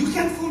you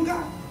can't fool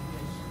God.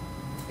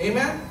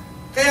 Amen?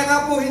 Kaya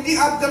nga po, hindi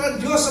after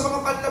ang Diyos sa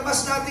mga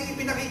panlabas nating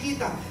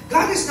ipinakikita.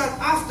 God is not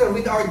after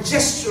with our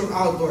gesture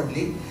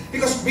outwardly,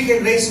 because we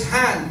can raise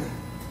hand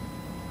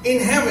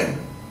in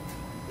heaven.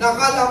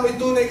 Nakala mo'y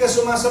tunay ka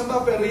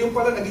sumasamba, pero yung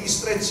pala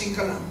nag-i-stretching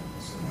ka lang.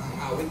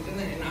 Nakangawit ka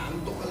na,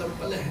 naantok ka lang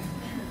pala.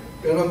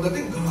 Pero ang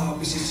dating,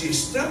 grabe si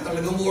sister,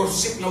 talagang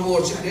worship na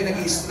worship din,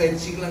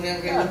 nag-i-stretching lang yan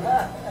kayo.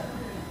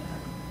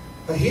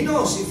 But He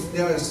knows if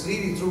there is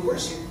really true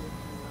worship.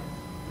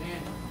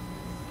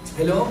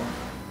 Hello?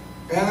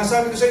 Kaya nga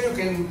sabi ko sa inyo,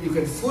 you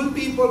can fool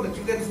people, but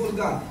you can fool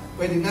God.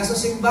 Pwede nasa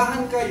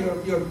simbahan ka,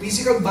 your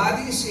physical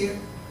body is here,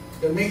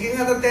 you're making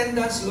an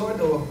attendance,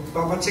 Lord,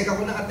 papacheck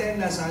ako ng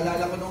attendance,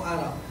 naalala ko nung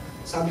araw.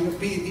 Sabi ng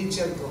PE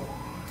teacher ko,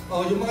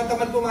 yung mga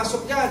tamad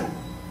pumasok dyan,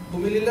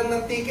 bumili lang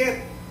ng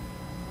ticket.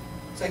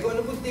 Sabi ko,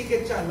 ano pong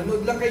ticket yan?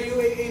 Manood lang kay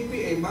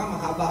UAAP. Mama,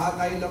 haba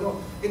tayo laro.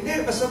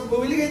 Hindi, basta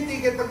bumili kayo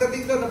ticket.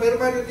 Pagdating doon, pero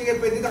pa yung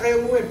ticket, pwede na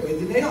kayo umuwi.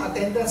 Pwede na yun,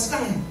 attendance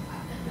lang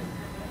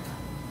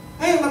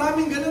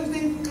maraming ganun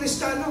din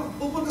Kristiyano.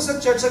 Pupunta sa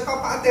church,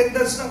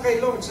 nagpapa-attendance lang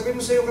kay Lord. Sabi mo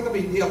sa iyo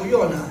katabi, hindi ako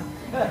yun, ha?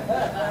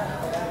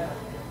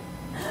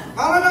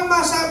 Para lang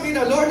masabi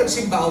na, Lord,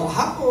 nagsimba ako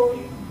hapon.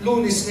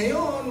 Lunes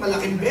ngayon,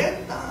 malaking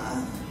benta.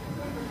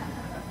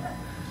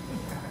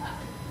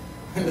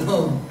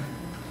 Hello?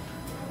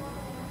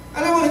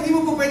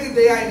 natin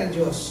dayain ng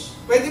Diyos.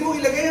 Pwede mo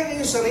ilagay ang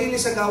iyong sarili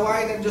sa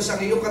gawain ng Diyos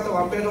sa iyong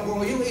katawan, pero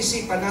kung iyong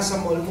isipan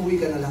nasa mall, umuwi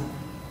ka na lang.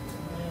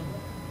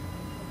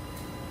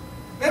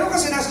 Meron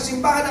kasi nasa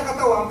simbahan ng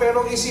katawan,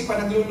 pero ang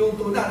isipan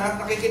nagluluto na,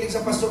 nakikinig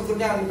sa pastor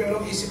kunyari, pero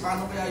ang isip,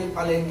 paano kaya yung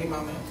palengke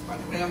mamaya?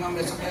 Paano kaya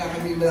mamaya sa kaya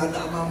kami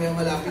dadaan mamaya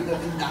malapit na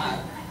tindahan?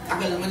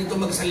 Tagal naman ito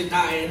magsalita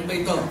eh. Ano ba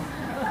ito?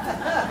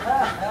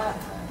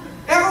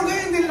 Eh kung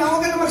ganyan din lang,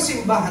 huwag ka na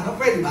magsimba. Ano?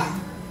 Pwede ba?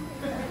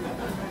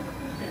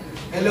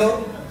 Hello?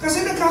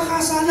 Kasi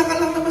nagkakasala ka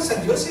lang naman sa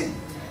Diyos eh.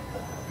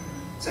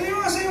 Sa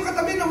iyong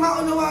katabi na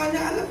maunawaan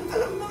niya,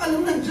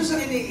 alam ng Diyos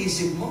ang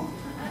iniisip mo.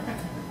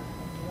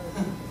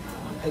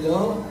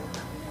 Hello?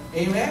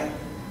 Amen?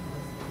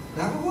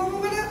 Nakakuha mo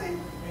ba natin?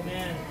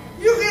 Amen.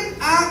 You can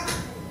act.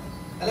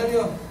 Alam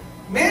niyo,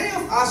 many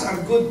of us are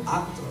good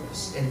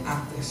actors and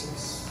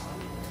actresses.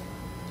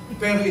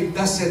 Pero it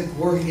doesn't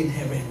work in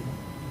heaven.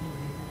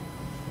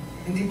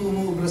 Hindi po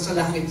umuubra sa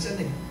langit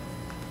yan eh.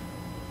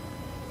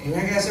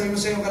 Amen? Kaya sabi mo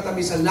sa iyong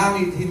katabi, sa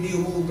langit, hindi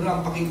umuubra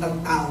ang pakitang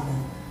tao mo.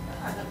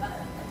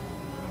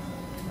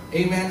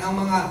 Amen? Ang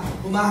mga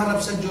humaharap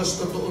sa Diyos,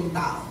 totoong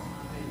tao.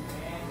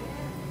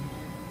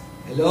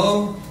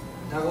 Hello?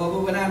 Nakuha po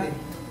ba natin?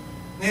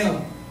 Ngayon,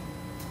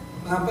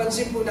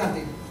 mapansin po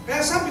natin.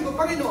 Kaya sabi ko,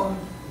 Panginoon,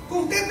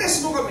 kung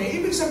tetest mo kami,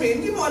 ibig sabihin,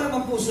 hindi mo alam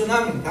ang puso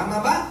namin. Tama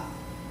ba?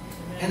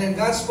 And then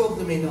God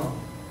spoke to me, no.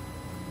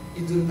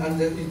 You do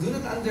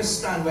not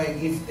understand why I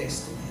give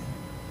test to men.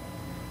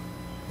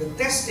 The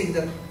testing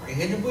that,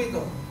 pakinggan niyo po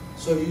ito.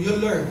 So you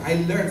learn. I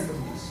learned from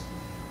this.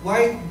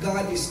 Why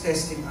God is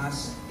testing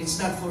us,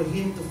 it's not for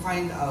Him to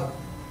find out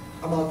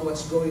about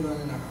what's going on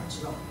in our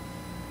hearts. No.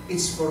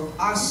 It's for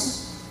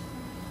us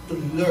to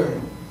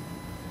learn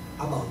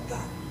about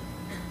God.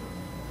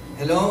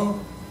 Hello?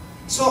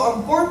 So,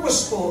 ang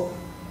purpose po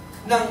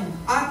ng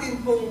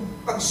atin pong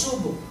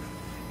pagsubok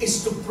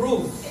is to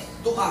prove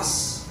to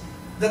us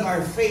that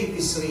our faith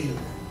is real.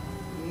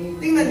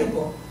 Tingnan niyo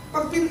po,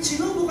 pag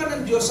sinubukan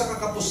ng Diyos sa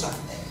kakapusan,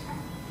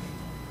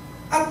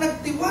 at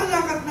nagtiwala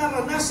ka at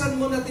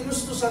naranasan mo na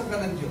tinustusan ka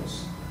ng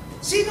Diyos,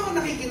 sino ang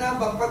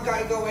nakikinabang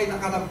pagka ikaw ay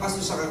nakarampas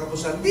sa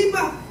kakapusan? Di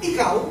ba?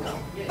 Ikaw?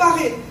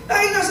 Bakit?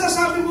 Dahil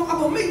nasasabi mo,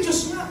 abo, may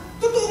Diyos nga.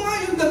 Totoo nga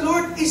yun, the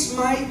Lord is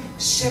my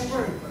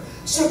shepherd.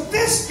 So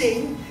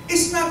testing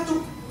is not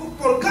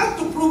for God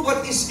to prove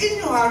what is in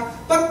your heart,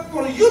 but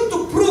for you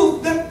to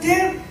prove that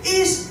there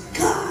is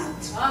God.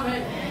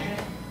 Amen.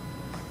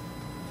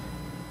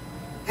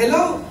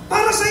 Hello?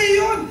 Para sa iyo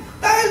yun.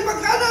 Dahil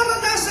pagka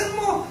naranasan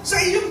mo sa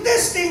iyong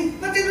testing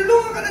na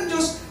tinulungan ka ng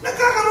Diyos,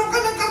 nagkakaroon ka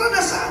ng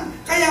karanasan.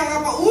 Kaya nga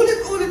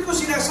paulit-ulit ko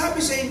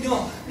sinasabi sa inyo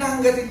na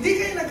hanggat hindi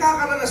kayo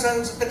nagkakaroon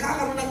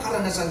ng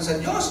karanasan sa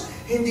Diyos,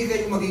 hindi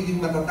kayo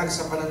magiging matatag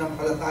sa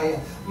pananampalataya.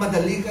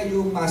 Madali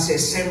kayong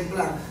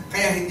masesemplang.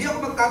 Kaya hindi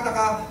ako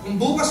magtataka kung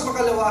bukas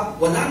makalawa,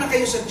 wala na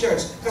kayo sa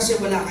church kasi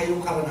wala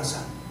kayong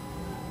karanasan.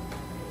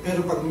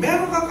 Pero pag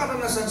meron kang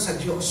karanasan sa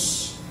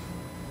Diyos,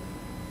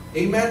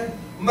 amen,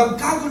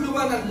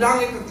 magkaguluhan ng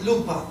langit at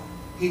lupa,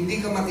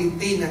 hindi ka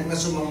matitinag na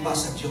sumamba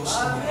sa Diyos.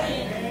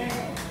 Amen.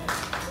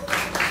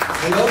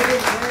 Hello?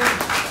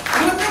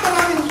 Alam niyo,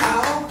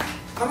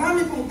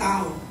 marami pong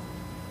tao,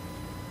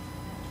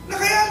 na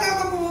kaya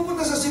dapat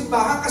pumupunta sa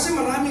simbahan kasi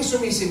maraming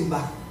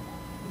sumisimba.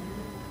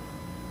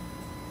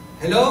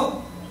 Hello?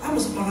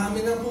 Mas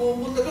marami na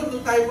pumupunta doon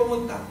tayo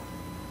pumunta.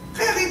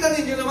 Kaya kita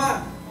ninyo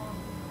naman,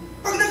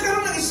 pag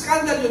nagkaroon ng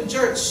iskandal yung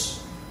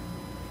church,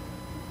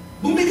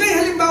 bumigay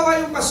halimbawa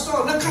yung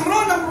pastor,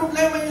 nagkaroon ng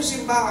problema yung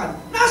simbahan.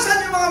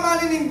 Nasaan yung mga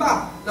maninimba?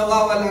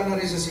 Nawawala na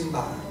rin sa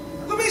simbahan.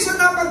 Kuminsan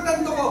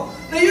napagtanto ko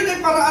na yun ay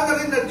paraan na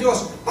rin ng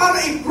Diyos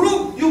para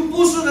i-prove yung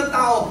puso ng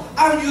tao.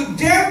 Are you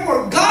there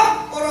for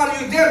God or are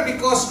you there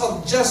because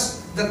of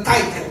just the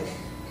title?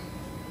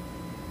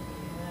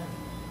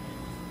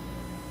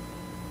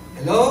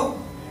 Hello?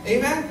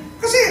 Amen?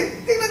 Kasi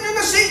tingnan nyo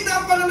na shake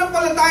na ang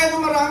pananampalataya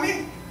ng marami.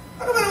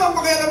 Ano ba naman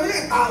pakialam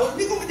nila? Tao,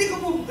 hindi ko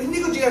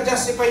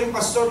justify yung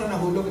pastor na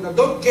nahulog na.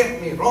 Don't get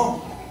me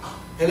wrong.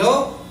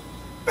 Hello?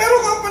 Pero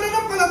kung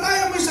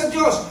pananampalataya mo sa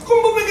Diyos,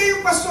 kung bumigay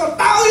yung pastor,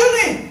 tao yun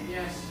eh.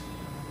 Yes.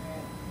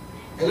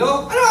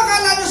 Hello? Ano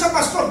akala nyo sa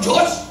pastor?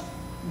 Diyos?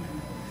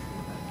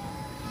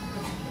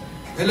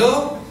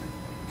 Hello?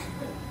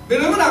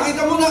 Pero mo,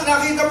 nakita mo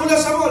na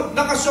sa mall,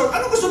 nakashort.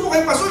 Ano gusto mo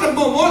kay pastor?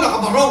 Nagmumol,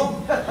 nakabarong.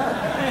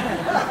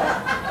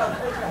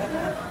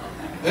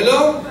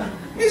 Hello?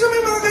 Minsan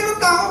may mga ganun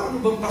tao. Ano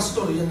bang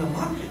pastor? Yan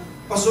naman.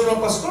 Pastor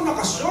ng pastor,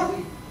 nakashort.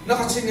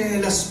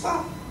 Nakasinelas pa.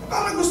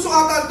 Parang gusto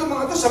ata itong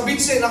mga to, sa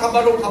beach eh,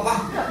 nakabarong ka pa.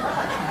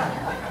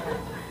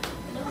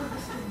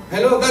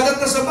 Hello, dadat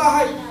na sa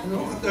bahay.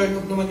 Ano, ka-turn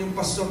up naman yung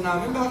pastor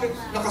namin. Bakit?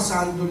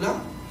 Nakasando lang.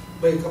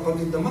 Bay,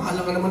 kapatid naman,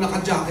 alam ka naman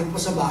naka-jacket pa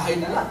sa bahay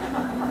nila.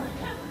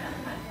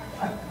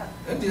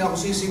 Hindi na ako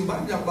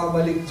sisimba, hindi ako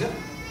babalik dyan.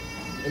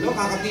 Hello,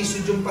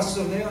 kakatisod yung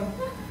pastor na yun.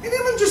 Hindi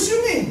naman Diyos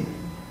yun eh.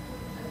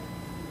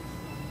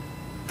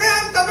 Kaya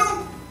ang tanong,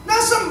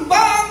 nasan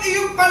ba ang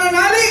iyong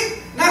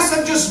pananalig?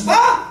 Nasa Diyos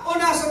ba o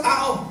nasa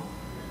tao?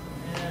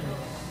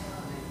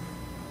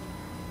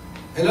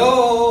 Hello?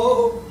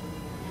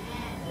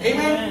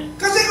 Amen?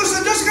 Kasi kung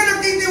sa Diyos ka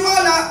nagtitiwala,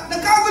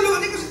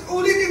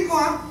 mo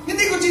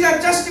hindi ko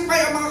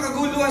justify ang mga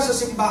kaguluhan sa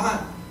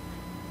simbahan.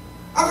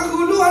 Ang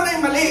kaguluhan ay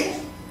mali.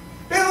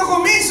 Pero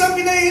kung minsan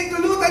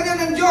pinahihintulutan niya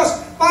ng Diyos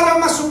para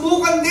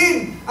masubukan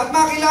din at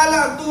makilala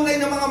ang tunay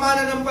na mga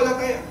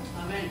mananampalataya.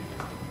 Amen.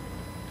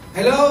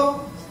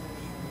 Hello?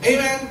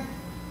 Amen?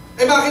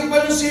 Bakit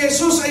ba nung si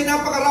Jesus ay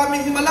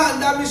napakaraming himala, ang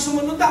daming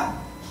sumunod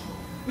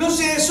Nung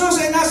si Jesus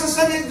ay nasa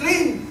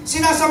Sanhedrin,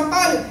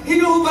 sinasampal,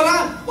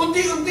 hinuhubaran,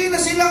 unti-unti na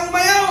silang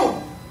umayaw.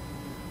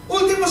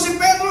 Ultimo si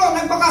Pedro,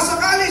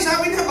 nagpakasakali,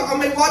 sabi niya, baka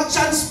may one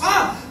chance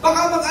pa,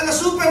 baka mag-ala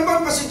Super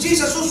Bowl pa si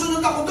Jesus, susunod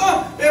ako doon.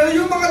 Pero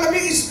yung mga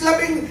labing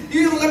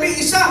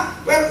isa,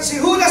 pero si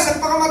Judas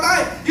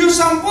nagpakamatay, yung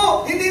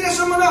 10, hindi na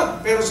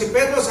sumunod. Pero si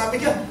Pedro, sabi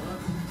niya,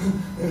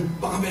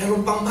 baka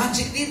meron pang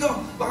magic dito,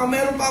 baka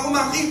meron pa akong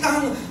makita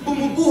ang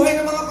bumubuhay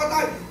ng mga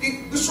patay.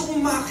 Gusto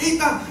kong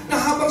makita na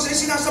habang sa'yo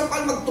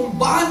sinasampal,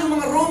 magtumbahan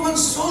yung mga Roman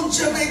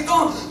soldier na ito,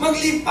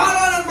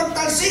 magliparan at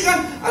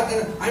magtalsikan. At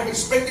I'm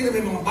expecting na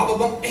may mga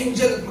bababang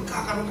angel at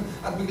magkakaroon.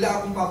 At bigla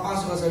akong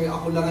papasok at sabi,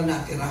 ako lang ang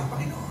natira,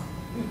 Panginoon.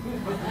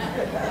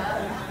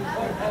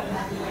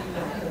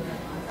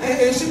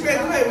 Si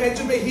Pedro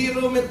medyo may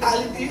hero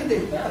mentality yun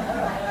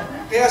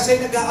Kaya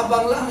siya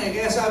nag-aabang lang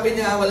Kaya sabi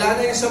niya, wala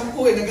na yung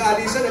 10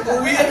 nag-aalisan,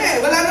 nag-uwi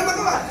na wala na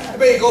magawa.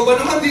 Ikaw ba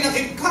naman,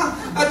 dinakip ka?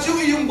 At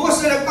yung boss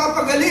na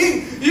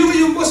nagpapagaling,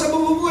 yung boss na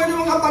bumubuhay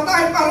ng mga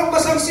patay, parang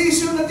basang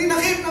sisyo na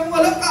dinakip ng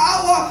walang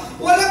kaawa,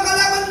 walang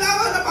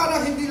kalaban-laban na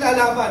parang hindi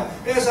lalaban.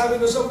 Kaya sabi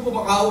ng 10,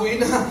 makauwi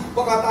na,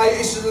 baka tayo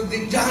isunod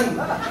din dyan.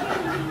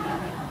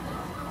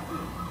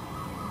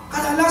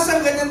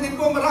 Kadalasan ganyan din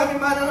po, marami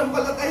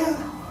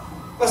mananampalataya.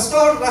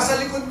 Pastor,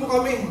 nasa likod mo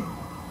kami.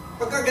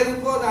 Pagka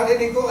ganun po,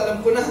 narinig ko,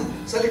 alam ko na,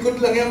 sa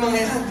likod lang yung mga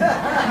yan.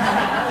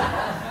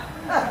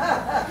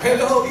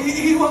 Hello,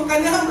 iiwan ka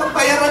na,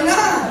 magbayaran na.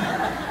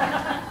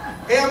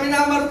 Kaya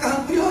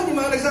minamarkahan ko yun, yung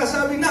mga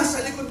nagsasabi,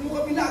 nasa likod mo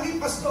kami lagi,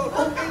 Pastor.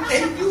 Okay,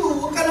 thank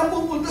you. Huwag ka na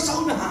pupunta sa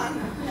unahan.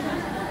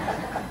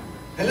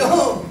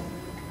 Hello?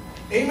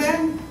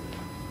 Amen?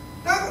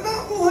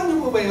 Nakakuha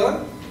niyo po ba yun?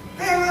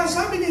 Kaya nga,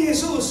 sabi ni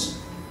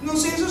Jesus, nung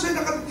si Jesus ay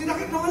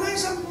dinakip na wala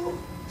yung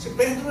 10. Si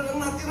Pedro lang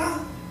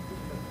natira.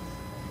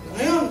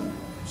 Ngayon,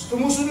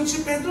 tumusunod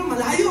si Pedro,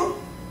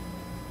 malayo.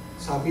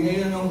 Sabi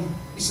ngayon ng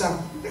isa,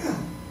 teka,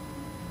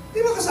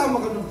 di ba kasama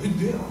ka nung?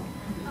 Hindi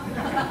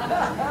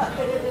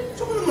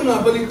So kung naman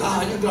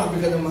nabalitaan niya, grabe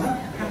ka naman.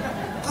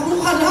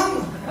 Kamukha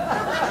lang.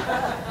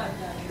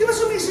 Di ba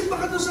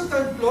sumisimba ka doon sa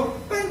 3rd floor?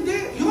 Hindi,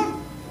 yun.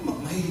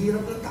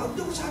 Mahihirap ng tao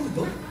doon. Saan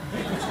doon?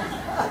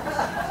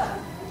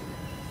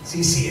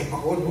 CCF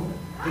ako, no?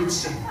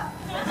 Rich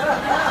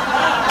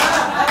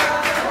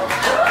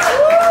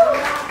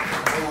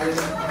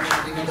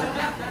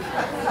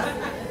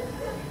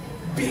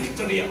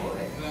Victory ako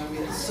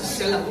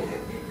social ako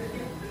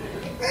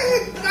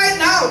right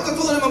now,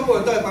 totoo naman po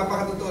ito,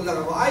 papakatotoo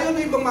lang ako. Ayaw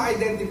na ibang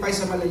ma-identify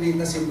sa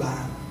maliliit na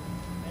simbahan.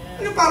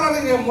 Ano para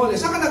lang yung mall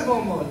Saan ka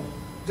nagmo-mall?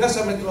 Diyan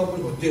sa Metropole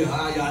ko. Di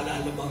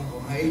yaalabang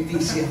ko.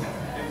 ATC ako.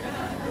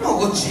 Ano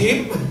ako,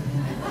 cheap?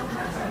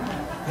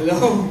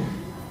 Hello?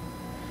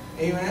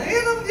 Amen.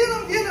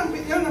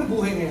 Yan ang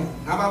buhay ngayon.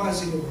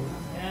 Napapansin niyo ba?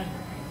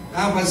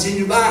 Napapansin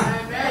niyo ba?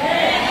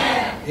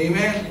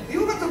 Amen.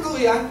 Yung ba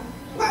totoo yan?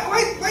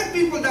 White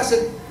people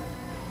doesn't,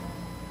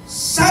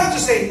 sad to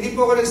say, hindi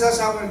po ako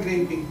nagsasawa ng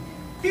graping.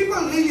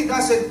 People really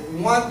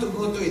doesn't want to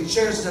go to a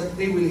church that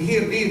they will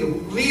hear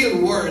real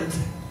word.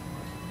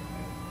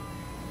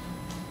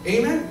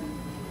 Amen?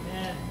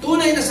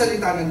 Tunay na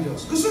salita ng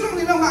Diyos. Gusto lang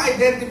nilang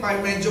ma-identify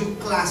medyo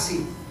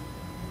classy,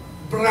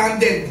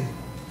 branded.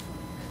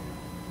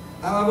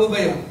 Tama po ba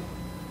yun?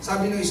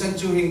 Sabi ng isang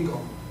tiyuhin ko,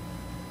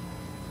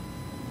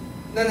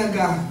 na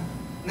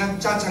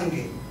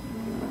nagtsatsyangge.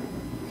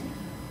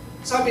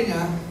 Sabi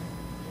niya,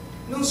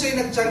 nung siya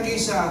nagtsanggi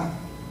sa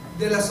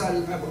De La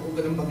Salle, huwag ka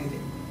ng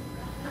pag-ilim.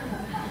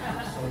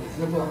 Sorry,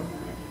 ano po?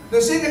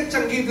 Nung siya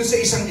nagtsanggi doon sa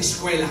isang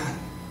eskwelahan,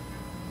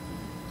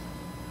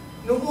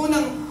 nung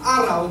unang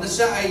araw na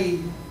siya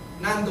ay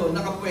nando,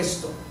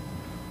 nakapwesto,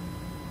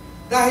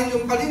 dahil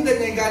yung paninda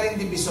niya ay galing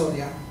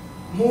Divisoria,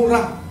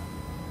 mura.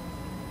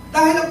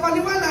 Dahil ang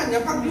paniwala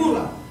niya, pag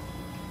mura,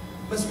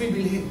 mas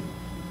bibilhin.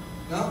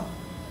 No?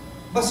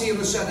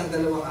 Basiro siya ng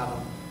 2 araw.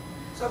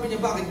 Sabi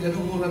niya, bakit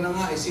ganun mura na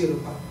nga,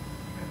 0 pa.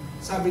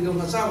 Sabi ng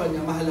asawa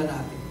niya, mahala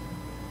natin.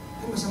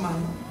 Ay, masama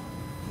yun.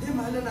 Hindi,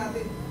 mahala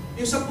natin.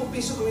 Yung 10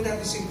 piso gawin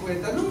natin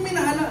 50. Nung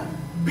minahala,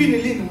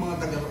 binili ng mga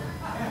taga.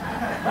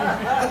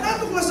 At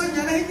natuklasan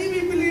niya na hindi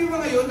bibili yung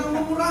mga yun ng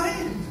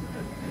mamurahin.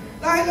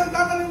 Dahil ang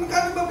tatanong,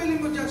 magkano ba bili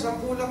mo dyan?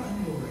 10 lang, ay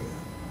mura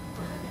yan.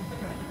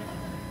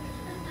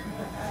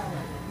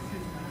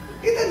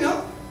 Kita nyo?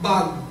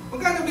 Bag.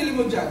 Magkano bili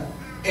mo dyan?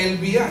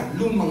 LB yan,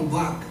 lumang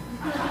bag.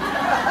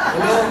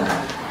 Hello?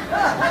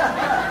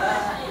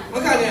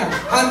 Magkano yan?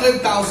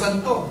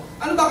 100,000 to.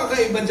 Ano ba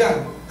kakaiba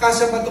dyan?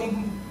 Kasya ba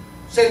itong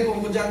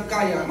cellphone ko dyan?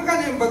 Kaya.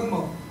 Magkano yung bag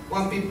mo?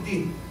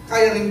 150.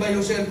 Kaya rin ba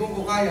yung cellphone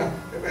ko? Kaya.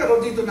 Pero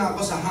dito na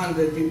ako sa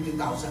 150,000.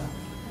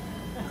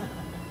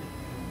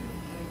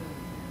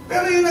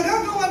 Pero yung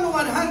nagagawa ng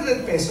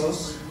 100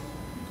 pesos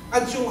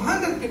at yung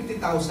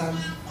 150,000,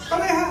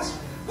 Parehas.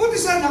 Buti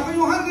sana kung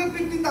yung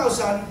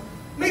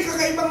 150,000 may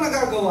kakaibang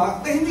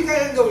nagagawa na hindi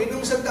kayang gawin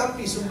ng 100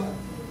 piso ba?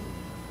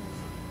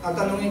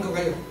 Tatanungin ko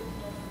kayo.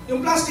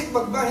 Yung plastic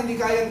bag ba hindi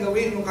kayang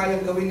gawin yung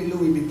kayang gawin ni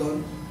Louis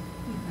Vuitton?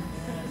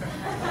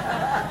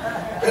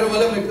 Pero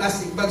walang may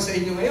plastic bag sa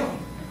inyo ngayon.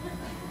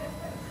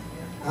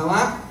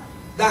 Tama?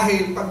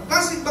 Dahil pag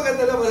plastic bag ang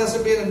dala,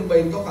 masasabihin, ano ba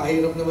ito?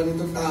 Kahirap naman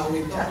itong tao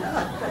ito.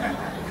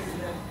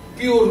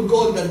 Pure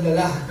gold ang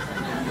dala.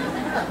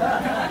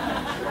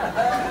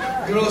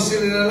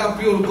 Grocery na lang,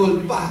 pure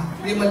gold pa.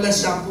 Hindi man lang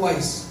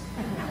shopwise.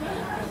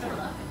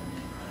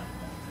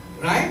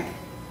 Right?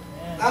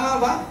 Tama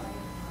ba?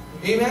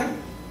 Amen?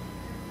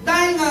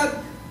 Dahil nga,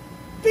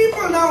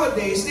 people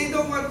nowadays, they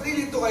don't want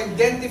really to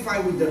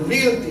identify with the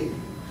real thing.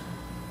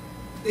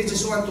 They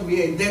just want to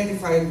be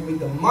identified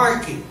with the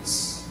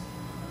markings.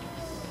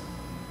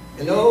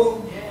 Hello?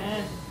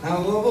 Yes.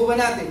 Nakuha po ba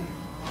natin?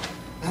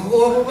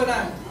 Nakuha po ba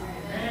natin?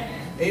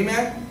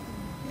 Amen?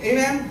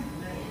 Amen?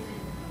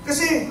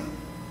 Kasi,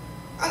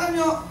 alam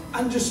nyo,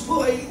 ang Diyos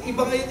po ay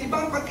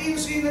ibang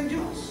pag-inos ng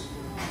Diyos.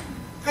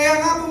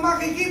 Kaya nga kung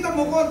makikita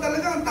mo kung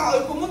talaga ang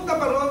tao ay pumunta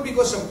pa roon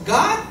because of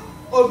God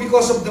or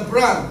because of the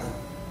brand.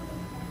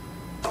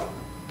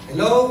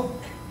 Hello?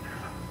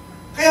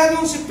 Kaya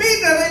nung si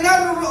Peter ay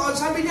naroon,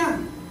 sabi niya,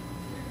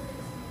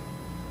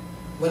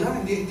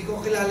 wala, hindi ko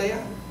kilala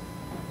yan.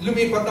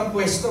 Lumipat ang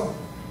pwesto.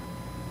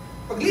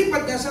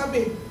 Paglipat niya,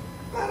 sabi,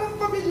 parang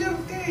familiar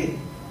ka eh.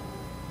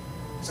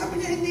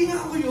 Sabi niya, hindi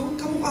nga ako yun,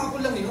 kamukha ko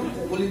lang yun.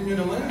 Kukulit nyo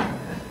naman.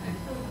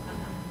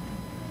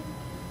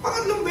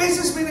 Pangatlong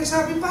beses may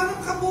nagsabi, parang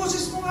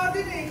kaboses mo nga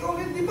din eh.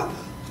 Ikaw rin, di ba?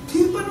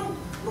 Di ba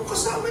nung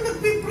kasama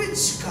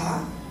nagpipreach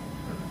ka,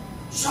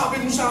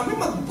 sabi mo sa amin,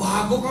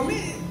 magbago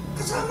kami.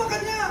 Kasama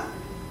ka niya.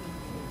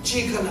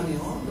 Chika lang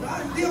yun.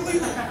 Hindi ako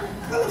yun.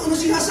 Alam mo,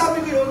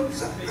 sinasabi ko yun,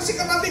 kasi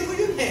katabi ko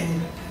yun eh.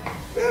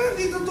 Pero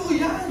hindi totoo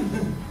yan.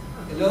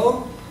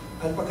 Hello?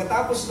 At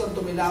pagkatapos doon,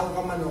 tumilaw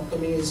ka manok,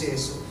 tumingin si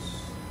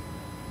Jesus.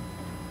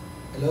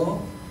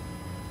 Hello?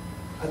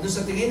 At doon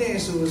sa tingin ni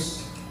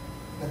Jesus,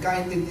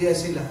 nagkaintindihan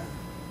sila.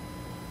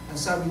 Ang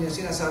sabi niya,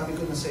 sinasabi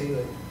ko na sa iyo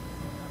eh.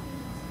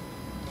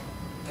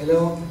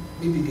 Hello?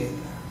 Bibigay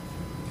ka.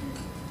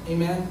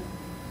 Amen?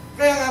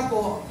 Kaya nga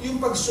po,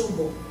 yung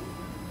pagsubok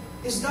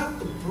is not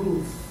to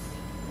prove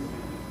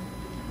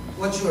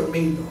what you are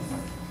made of.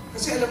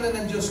 Kasi alam na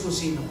ng Diyos kung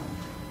sino ka.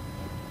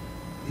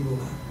 Di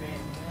ba?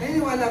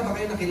 Naniniwala ba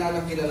kayo na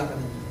kilala ka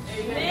ng Diyos?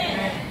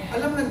 Amen.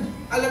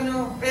 Alam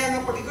nyo, kaya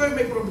nga pag ikaw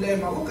may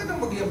problema, huwag ka nang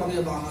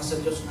magyabang-yabang sa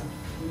Diyos na,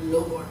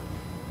 Lord,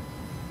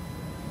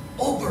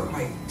 over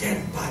my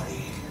dead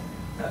body.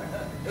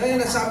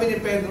 Yan ang sabi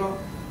ni Pedro,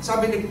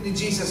 sabi ni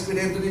Jesus,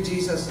 pinento ni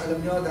Jesus, alam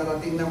nyo,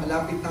 darating na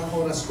malapit ng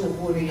oras,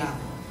 kukunin na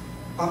ako.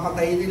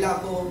 Papatayin nila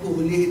ako,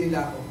 uhulihin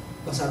nila ako.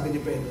 Sabi ni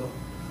Pedro,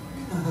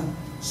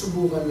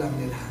 subukan lang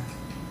nila.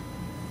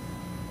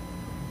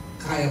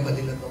 Kaya ba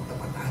nila itong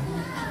tapatan?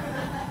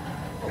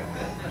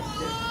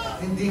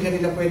 Hindi ka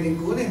nila pwedeng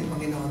kunin,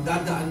 Panginoon.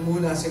 Dadaan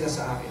muna sila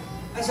sa akin.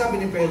 Ang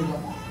sabi ni Pedro,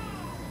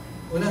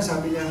 una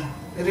sabi niya,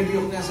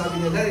 nirebuke niya,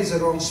 sabi niya, that is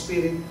a wrong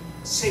spirit.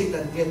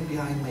 Satan, get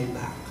behind my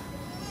back.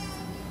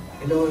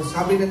 Hello,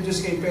 sabi ng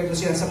Diyos kay Pedro,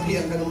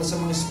 sinasabihan ka naman sa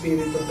mga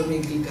spirito,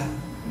 tumigil ka.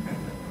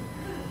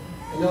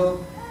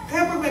 Hello?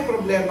 Kaya pag may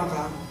problema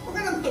ka, huwag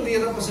ka nang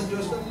tumira pa sa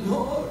Diyos,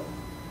 Lord,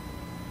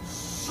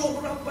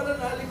 sobrang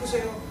pananali ko sa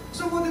iyo.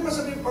 So, buti pa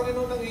sabihin,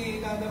 Panginoon,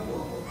 nanghihina na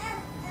po ako.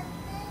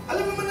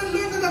 Alam mo man ng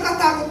Lord na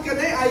natatakot ka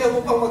na eh, ayaw mo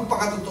pang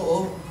magpakatotoo.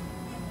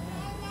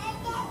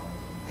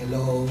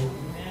 Hello?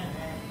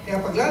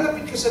 Kaya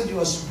paglalapit ka sa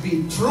Diyos,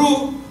 be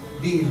true,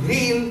 be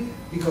real,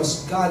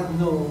 because God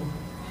knows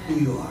who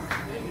you are.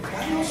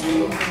 God knows who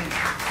you are.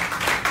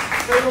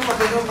 Pero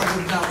Panginoon,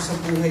 pagod na ako sa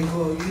buhay ko,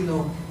 you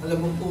know, alam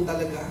mo po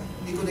talaga,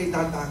 hindi ko na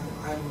itatako.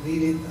 I'm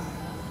really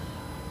tired.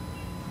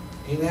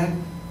 Amen?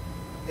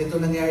 Ito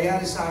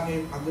nangyayari sa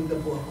akin, pagod na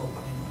po ako,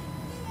 Panginoon.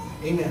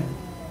 Amen.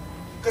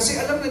 Kasi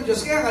alam ng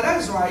Diyos, kaya nga,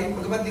 that's why,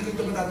 pagkaman di ko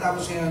ito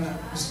matatapos ngayon,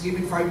 just give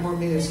me 5 more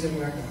minutes, then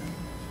we're done.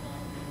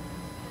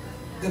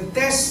 The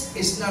test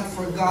is not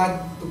for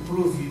God to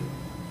prove you,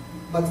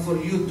 but for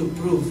you to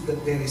prove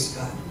that there is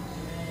God.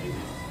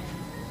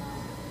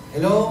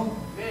 Hello?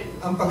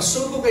 Ang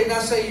pagsubok ay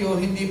nasa iyo,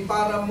 hindi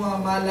para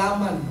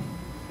malaman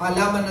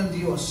ng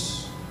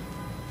Diyos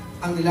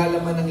ang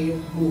nilalaman ng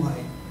iyong buhay,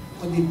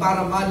 kundi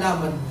para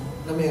malaman mo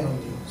na mayroong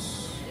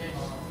Diyos.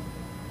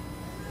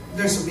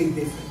 There's a big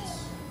difference.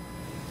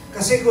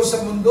 Kasi kung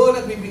sa mundo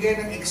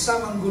nagbibigay ng exam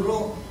ang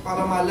guro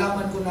para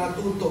malaman kung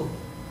natuto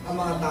ang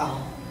mga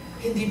tao,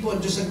 hindi po ang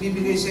Diyos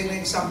nagbibigay sa iyo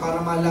ng exam para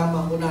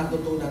malaman kung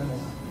natutunan mo.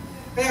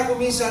 Kaya kung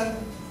minsan,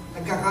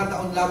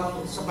 nagkakataon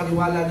lamang sa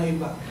paniwala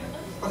ng iba.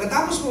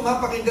 Pagkatapos mo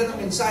mapakinggan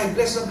ng mensahe,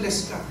 bless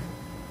ka.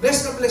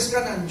 Bless ka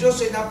na ang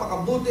Diyos ay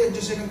napakabuti, ang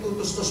Diyos ay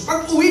nagtutustos.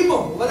 Pag uwi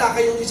mo, wala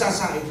kayong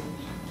isasahin.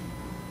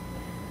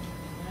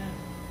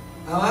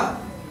 Tama?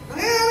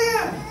 Nangyayari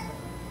yan.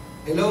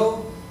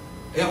 Hello?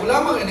 Eh ako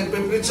lamang,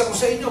 nagpe-preach ako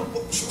sa inyo.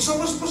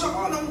 Pusapos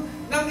ako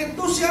ng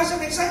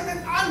enthusiasm,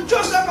 excitement. Ang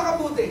Diyos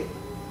napakabuti.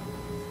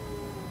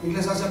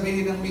 Bigla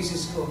sasabihin ng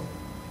misis ko,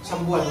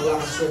 Isang buwan, wala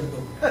kang sweldo.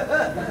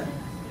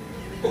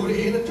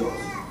 Purihin ng Diyos.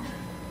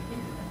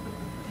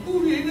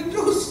 Purihin ng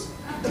Diyos.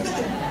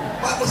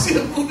 Bakit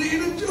sila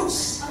purihin ng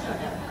Diyos?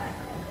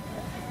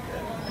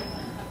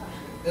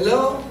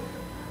 Hello?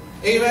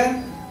 Amen?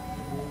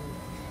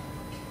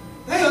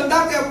 Ngayon,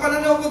 dati ang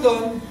pananaw ko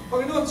doon,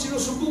 Panginoon,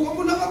 sinusubukan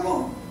mo lang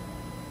ako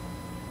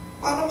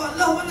para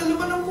maalaman na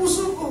laman ang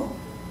puso ko.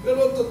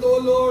 Pero totoo,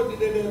 Lord,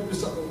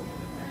 ninenervous ako.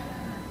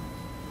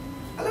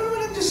 Alam naman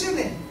ng Diyos yun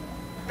eh.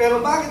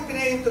 Pero bakit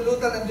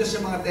pinahintulutan ng Diyos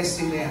yung mga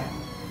testing na yan?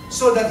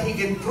 So that He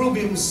can prove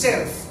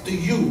Himself to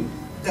you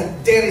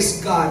that there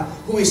is God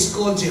who is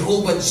called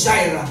Jehovah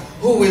Jireh,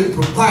 who will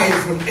provide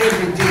from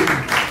everything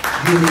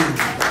you need.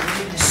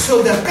 So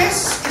the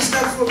test is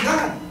not for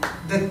God.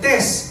 The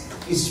test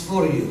is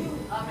for you.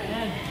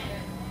 Amen.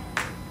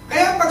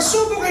 Kaya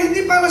pagsubok ay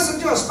hindi para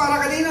sa Diyos. Para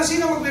kanina,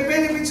 sino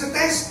magbe-benefit sa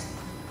test?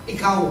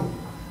 Ikaw.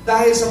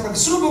 Dahil sa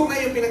pagsubok na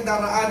iyong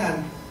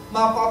pinagdaraanan,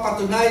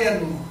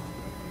 mapapatunayan mo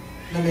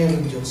na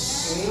mayroong Diyos.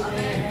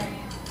 Amen.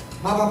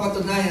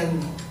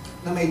 Mapapatunayan mo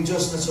na may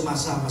Diyos na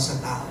sumasama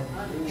sa tao.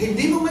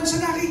 Hindi mo man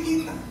siya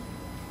nakikita.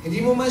 Hindi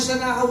mo man siya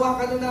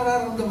nahawakan o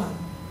nararamdaman.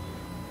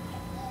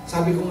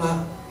 Sabi ko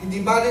nga,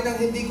 hindi bali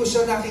nang hindi ko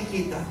siya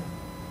nakikita.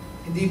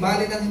 Hindi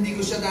bali nang hindi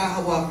ko siya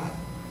nahawakan.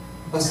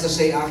 Basta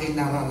siya'y aking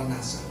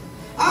nararanasan.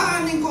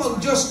 Aanin ko ang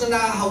Diyos na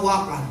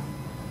nahahawakan,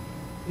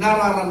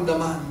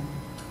 nararamdaman.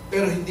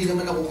 Pero hindi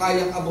naman ako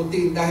kayang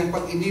abutin dahil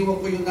pag iniwan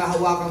ko yung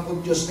nahawakan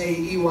ko Diyos na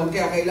iiwan,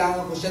 kaya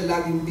kailangan ko siya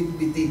laging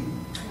bitbitin.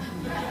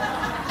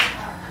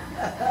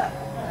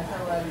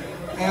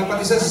 Kaya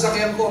pati sa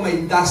sasakyan ko,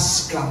 may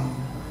dashcam.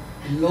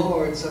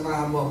 Lord,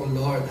 samahan mo ako,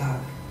 Lord, ha?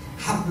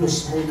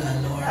 Haplos muna,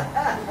 Lord.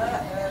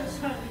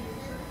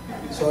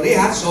 Sorry,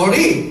 ha?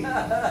 Sorry.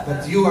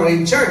 But you are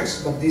in church,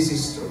 but this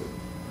is true.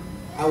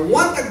 I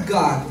want a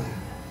God,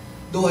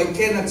 though I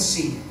cannot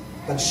see,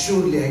 but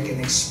surely I can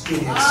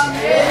experience Him.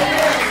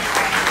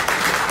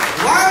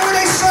 Why would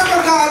I serve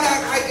a God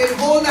that I can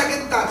hold, I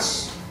can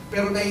touch?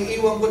 Pero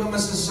naiiwan ko naman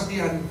sa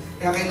sasakyan.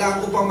 Kaya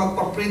kailangan ko pang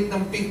magpa-print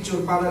ng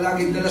picture para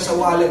laging dala sa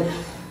wallet.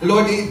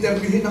 Lord,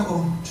 i-interviewin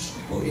ako. Diyos ko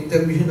po,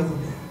 interviewin ako.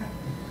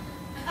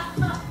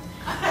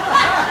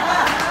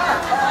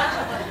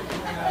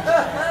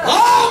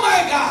 Oh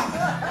my God!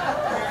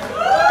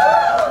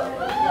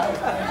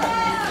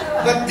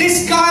 But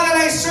this God that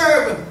I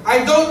serve,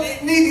 I don't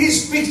need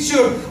His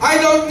picture. I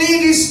don't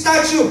need His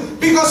statue.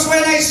 Because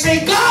when I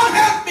say, God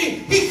help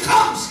me, He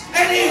comes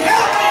and He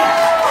helps me.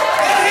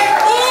 And He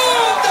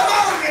moves the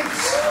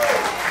mountains.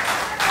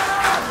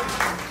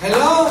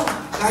 Hello?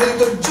 Dahil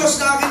itong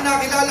Diyos na aking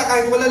nakilala,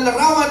 kahit walang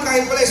larawan,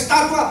 kahit walang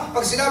estatwa,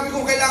 pag sinabi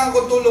kong kailangan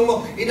kong tulong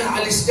mo,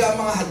 inaalis niya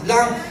ang mga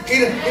hadlang.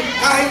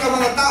 Kahit ang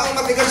mga taong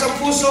matigas ang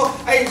puso,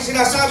 ay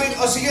sinasabi,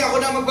 o sige, ako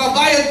na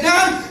magbabayad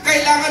niyan,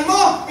 kailangan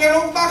mo,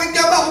 pero bakit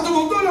niya ba ako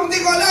tumutulong? Hindi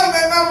ko alam,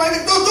 may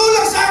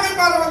nagtutulong sa akin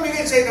para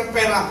magbigay sa ng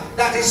pera.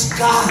 That is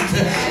God.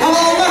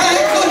 Oh my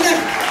goodness!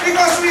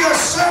 Because we are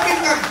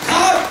serving a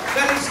God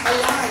that is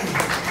alive.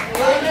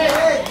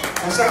 Amen.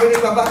 Ang sabi ni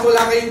Baba,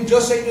 wala kayong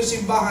Diyos sa inyong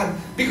simbahan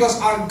because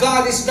our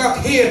God is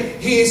not here.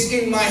 He is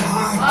in my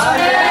heart.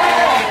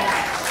 Amen.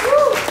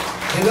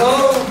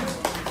 Hello?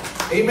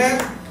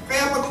 Amen?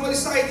 Kaya pag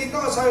umalis tayo dito,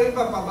 sabi ni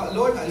Baba,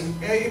 Lord,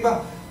 kaya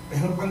iba,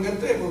 meron pang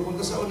ganito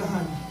pupunta sa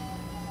unahan.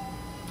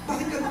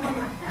 Bakit ka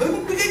naman?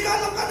 Magbigay ka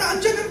lang ka na,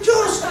 andyan ang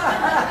Diyos.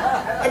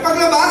 Ay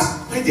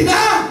paglabas, pwede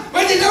na!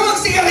 Pwede na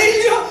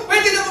magsigarilyo!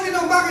 Pwede na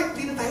uminom. Bakit?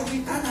 Hindi na tayo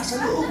kita, nasa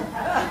loob.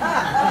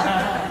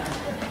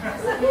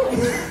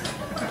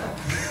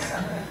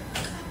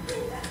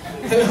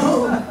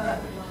 Hello?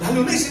 Lalo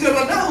na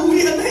sinara na,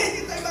 uwihan na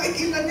hindi tayo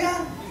makikita niya.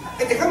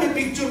 Eh teka, may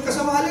picture ka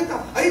sa wallet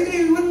ha. Ay,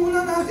 iwan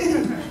muna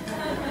natin.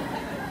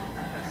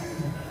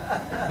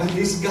 But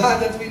this God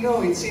that we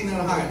know, it's in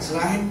our hearts,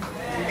 right?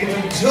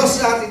 Itong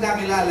Diyos na ating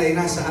nakilala ay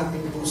nasa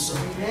ating puso.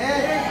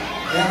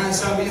 Kaya nga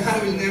sabi niya, I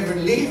will never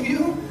leave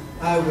you,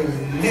 I will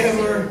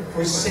never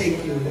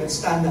forsake you. Let's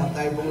stand up.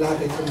 Tayo pong lahat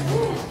ito na.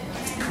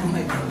 Oh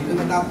my God, hindi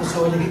na matapos,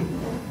 sorry.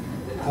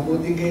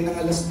 Abutin kayo ng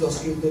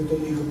 2:00, yung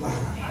tutuloy ko pa.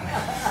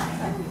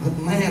 But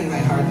man,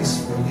 my heart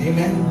is full.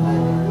 Amen?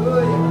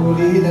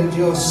 Pulihin ang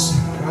Diyos.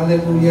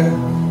 Hallelujah.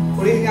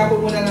 Pulihin nga po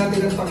muna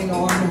natin ang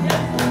Panginoon.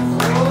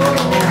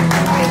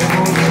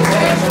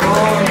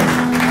 Lord.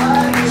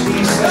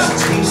 Jesus,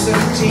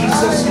 Jesus,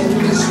 Jesus,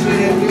 Holy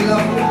Spirit, we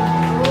love you.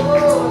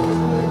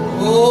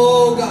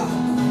 Oh God,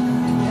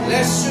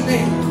 bless your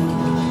name.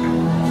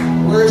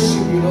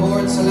 Worship you,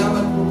 Lord.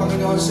 Salamat po,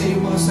 Panginoon, sa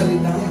iyong mga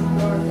salita.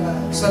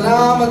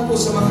 Salamat po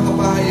sa mga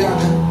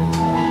kapahayagan.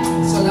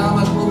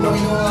 Salamat po,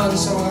 Panginoon,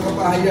 sa mga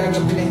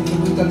kapahayagan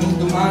pinahintulutan mong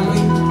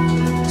dumaloy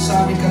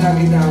sa aming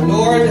kalagitnaan.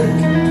 Lord,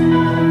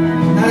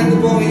 narito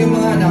po ang iyong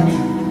mga anak.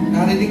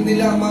 Narinig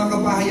nila ang mga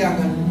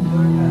kapahayagan.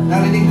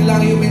 Narinig nila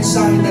ang iyong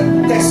mensahe that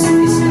test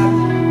is not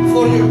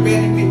for your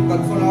benefit but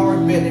for our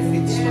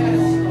benefits,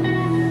 Panginoon.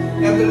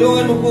 Kaya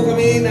tulungan mo po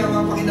kami na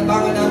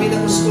mapakinabangan namin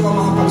ang gusto ng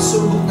mga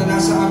pagsubok na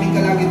nasa aming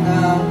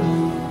kalagitnaan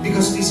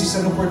because this is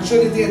an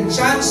opportunity and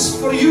chance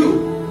for you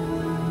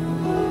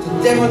to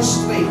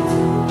demonstrate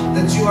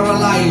that you are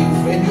alive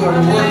and you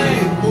are working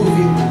and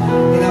moving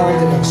in our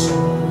direction.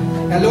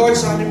 Na Lord,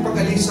 sa aming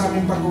pag-alis, sa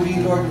aming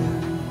pag-uwi, Lord,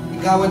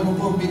 igawad mo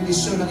po ang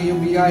bendisyon ng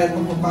iyong biyaya at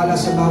pagpapala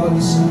sa bawat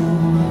isa.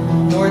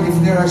 Lord, if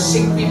there are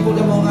sick people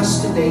among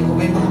us today,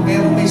 kung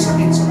merong may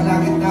sakit sa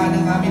kalagitnaan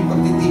ng aming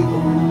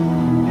pagtitipon,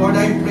 Lord,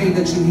 I pray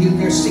that you heal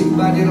their sick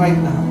body right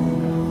now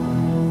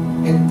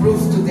and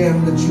prove to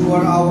them that you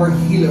are our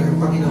healer,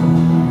 Panginoon.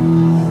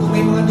 Kung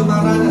may mga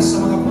dumaranas sa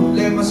mga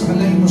problema, sa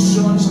kanilang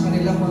emosyon, sa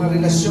kanilang mga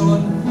relasyon,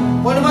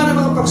 o naman ang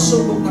mga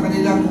pagsubok na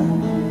kanilang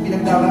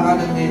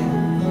pinagdaraanan ngayon,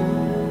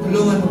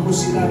 tulungan mo po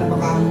sila na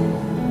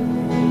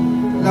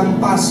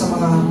makalampas sa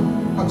mga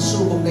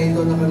pagsubok na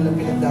ito na kanilang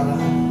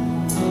pinagdaraanan.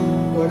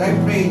 Lord, I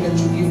pray that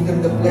you give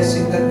them the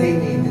blessing that they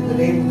need. In the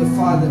name of the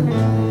Father,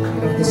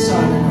 and of the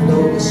Son, and of the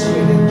Holy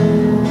Spirit.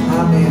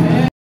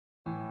 Amen.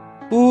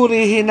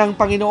 Purihin ang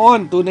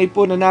Panginoon. Tunay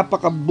po na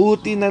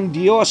napakabuti ng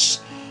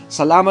Diyos.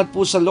 Salamat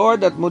po sa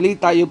Lord at muli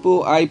tayo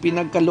po ay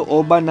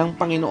pinagkalooban ng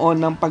Panginoon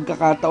ng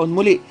pagkakataon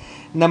muli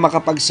na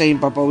makapagsahing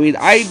papawid.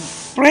 I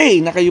pray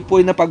na kayo po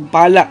ay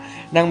napagpala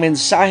ng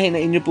mensahe na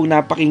inyo pong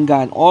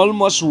napakinggan.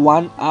 Almost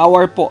 1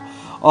 hour po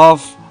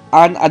of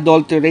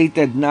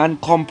unadulterated,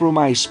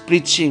 non-compromised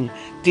preaching,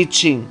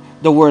 teaching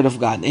the Word of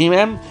God.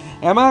 Amen?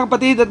 Mga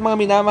kapatid at mga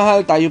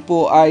minamahal, tayo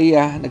po ay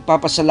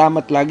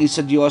nagpapasalamat lagi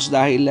sa Diyos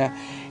dahil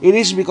it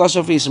is because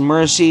of His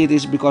mercy, it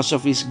is because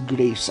of His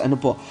grace.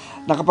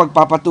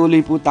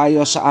 Nakapagpapatuloy po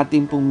tayo sa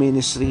ating pong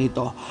ministry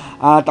ito.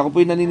 At ako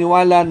po ay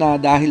naniniwala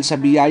na dahil sa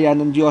biyaya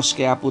ng Diyos,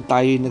 kaya po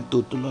tayo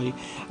nagtutuloy.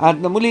 At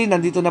muli,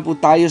 nandito na po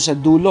tayo sa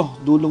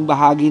dulong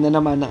bahagi na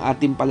naman ng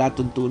ating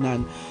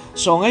palatuntunan.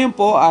 So ngayon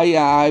po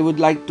I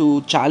would like to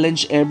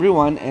challenge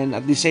everyone and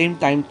at the same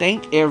time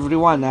thank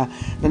everyone na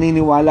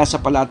naniniwala sa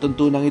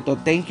palatuntunan ito.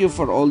 Thank you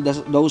for all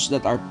those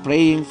that are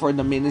praying for the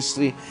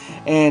ministry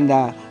and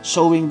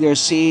sowing their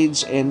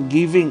seeds and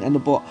giving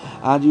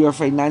your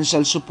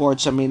financial support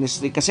sa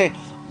ministry. Kasi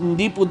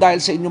hindi po dahil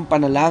sa inyong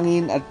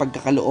panalangin at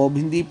pagkakaloob,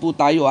 hindi po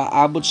tayo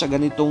aabot sa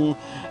ganitong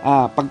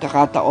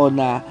pagkakataon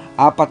na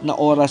 4 na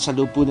oras sa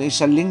loob po ng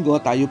isang linggo,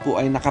 tayo po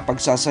ay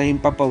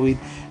nakapagsasahing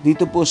papawid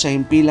dito po sa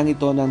himpilang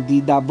ito ng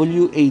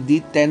DWAD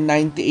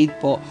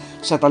 1098 po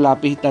sa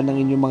talapitan ng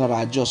inyong mga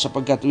radyo,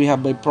 sapagkat we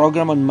have a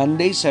program on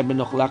Monday 7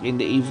 o'clock in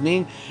the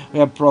evening.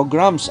 We have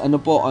programs on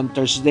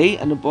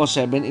Thursday 7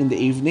 in the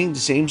evening,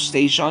 the same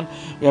station.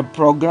 We have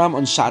program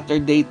on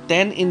Saturday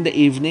 10 in the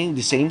evening,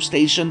 the same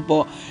station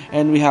po,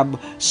 and we have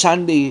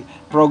Sunday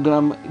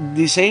program,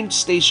 the same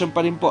station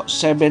pa rin po,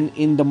 7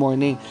 in the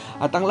morning.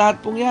 At ang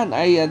lahat pong yan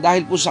ay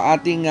dahil po sa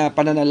ating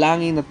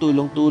pananalangin na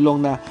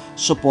tulong-tulong na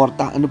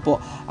suporta.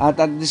 At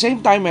at the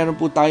same time, meron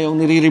po tayong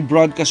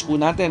nire-broadcast po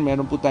natin.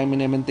 Meron po tayong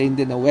minemaintain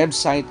din na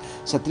website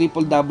sa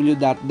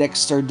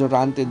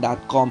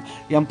www.dexterdurante.com.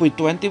 Yan po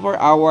 24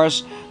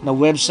 hours na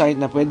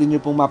website na pwede nyo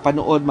pong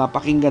mapanood,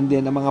 mapakinggan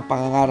din ang mga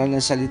pangangaral ng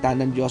salita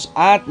ng Diyos.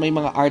 At may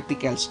mga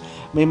articles,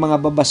 may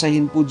mga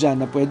babasahin po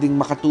dyan na pwedeng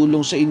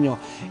makatulong sa inyo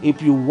if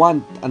you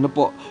want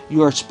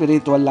your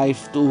spiritual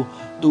life to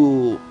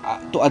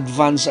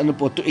advance,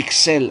 to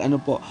excel,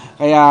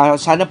 Kaya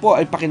sana po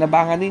ay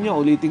pakinabangan ninyo.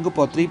 Ulitin ko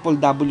po,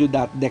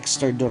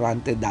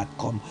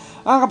 www.dexterdurante.com.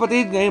 Mga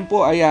kapatid, ngayon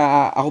po ay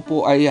ako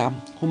po ay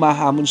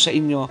humahamon sa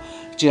inyo.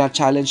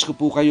 Challenge ko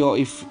po kayo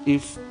if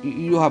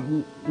you have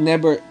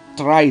never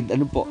tried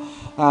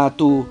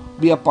to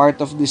be a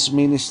part of this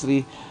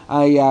ministry,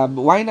 ay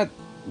why not?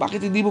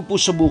 Bakit hindi mo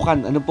po subukan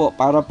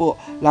para po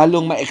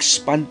lalong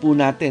ma-expand po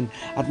natin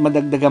at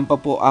madagdagan pa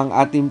po ang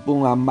ating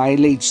pong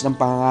mileage ng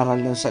pangangaral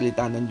ng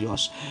salita ng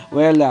Diyos.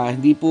 Well,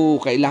 hindi po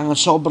kailangan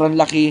sobrang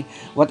laki.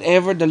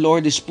 Whatever the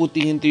Lord is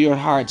putting into your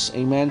hearts,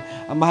 amen.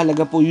 Ang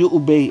mahalaga po, you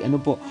obey.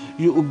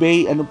 You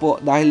obey,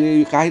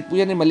 dahil kahit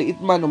po yan ay maliit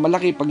man o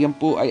malaki, pag yan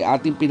po ay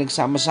ating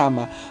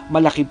pinagsama-sama,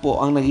 malaki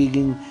po ang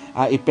nagiging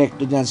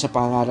epekto dyan sa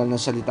pangaral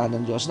ng salita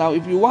ng Diyos. Now,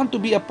 if you want to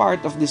be a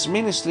part of this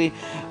ministry,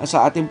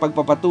 sa ating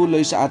pagpapatuloy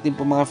sa ating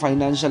po mga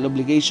financial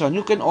obligation, you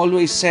can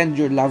always send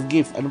your love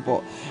gift,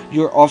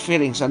 your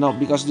offerings,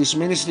 because this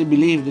ministry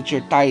believe that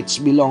your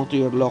tithes belong to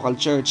your local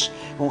church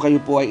kung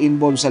kayo po ay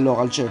involved sa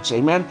local church.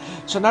 Amen?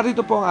 So,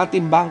 narito po ang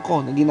ating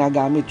bangko na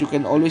ginagamit. You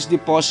can always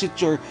deposit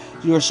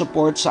your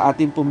support sa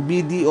ating pong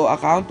BDO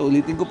account.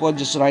 Ulitin ko po,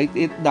 just write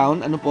it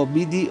down.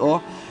 BDO.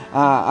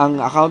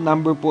 Ang account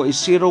number po is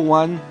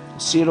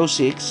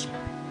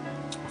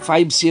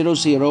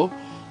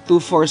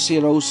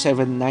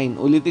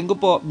 0106-500-24079. Ulitin ko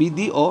po,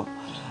 BDO.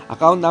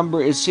 Account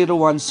number is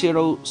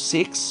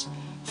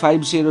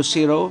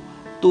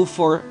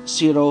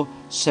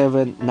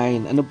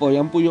 0106-500-24079. Yan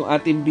po yung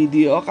ating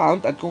BDO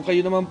account. At kung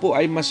kayo naman po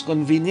ay mas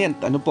convenient,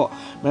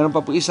 meron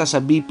pa po isa sa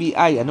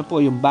BPI,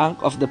 yung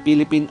Bank of the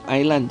Philippine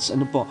Islands.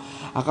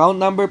 Account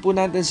number po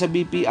natin sa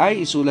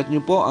BPI, isulat nyo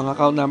po ang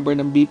account number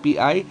ng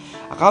BPI.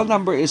 Account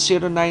number is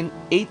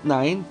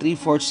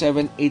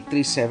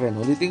 0989-347-837.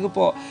 Ulitin ko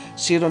po,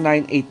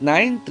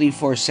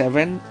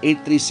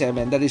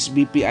 0989-347-837. That is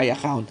BPI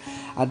account.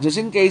 At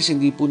just in case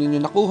hindi po ninyo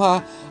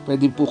nakuha,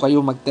 pwede po kayo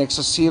mag-text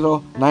sa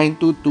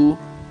 0922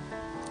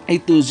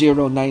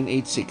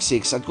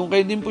 0917-820-9866. At kung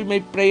kayo din po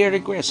may prayer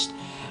request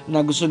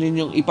na gusto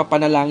ninyong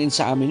ipapanalangin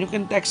sa amin, you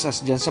can text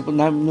us dyan sa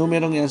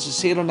numerong yan sa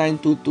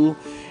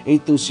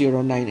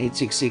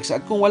 0922-820-9866.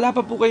 At kung wala pa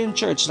po kayong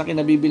church na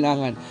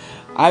kinabibilangan,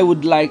 I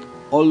would like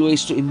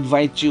always to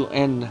invite you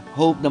and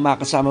hope na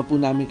makasama po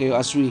namin kayo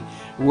as we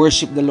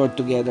worship the Lord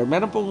together.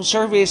 Meron pong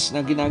service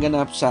na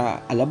ginaganap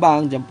sa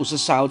Alabang, dyan po sa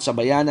South, sa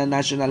Bayanan,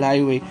 National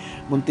Highway,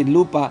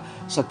 Muntinlupa,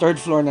 sa 3rd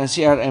floor ng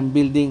CRM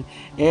building,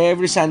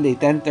 every Sunday,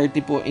 10:30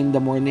 po in the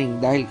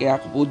morning. Dahil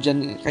kaya ako po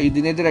dyan, kayo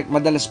dinidirect,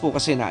 madalas po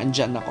kasi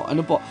naandyan ako.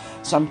 Ano po,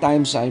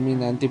 sometimes I'm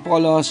in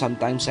Antipolo,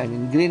 sometimes I'm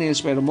in Green Hills,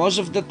 pero most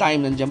of the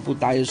time, nandyan po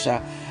tayo sa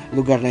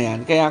lugar na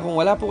yan. Kaya kung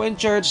wala po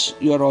kayong church,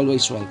 you are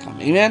always welcome.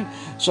 Amen?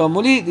 So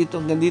muli,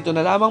 nandito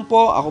na lamang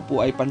po. Ako po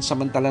ay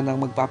pansamantala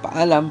ng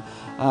magpapaalam.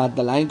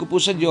 Dalayan ko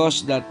po sa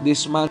Diyos that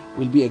this month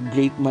will be a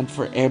great month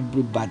for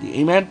everybody.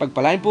 Amen?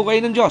 Pagpalain po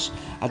kayo ng Diyos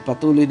at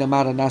patuloy na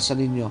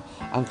maranasan ninyo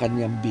ang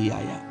kanyang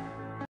biyaya.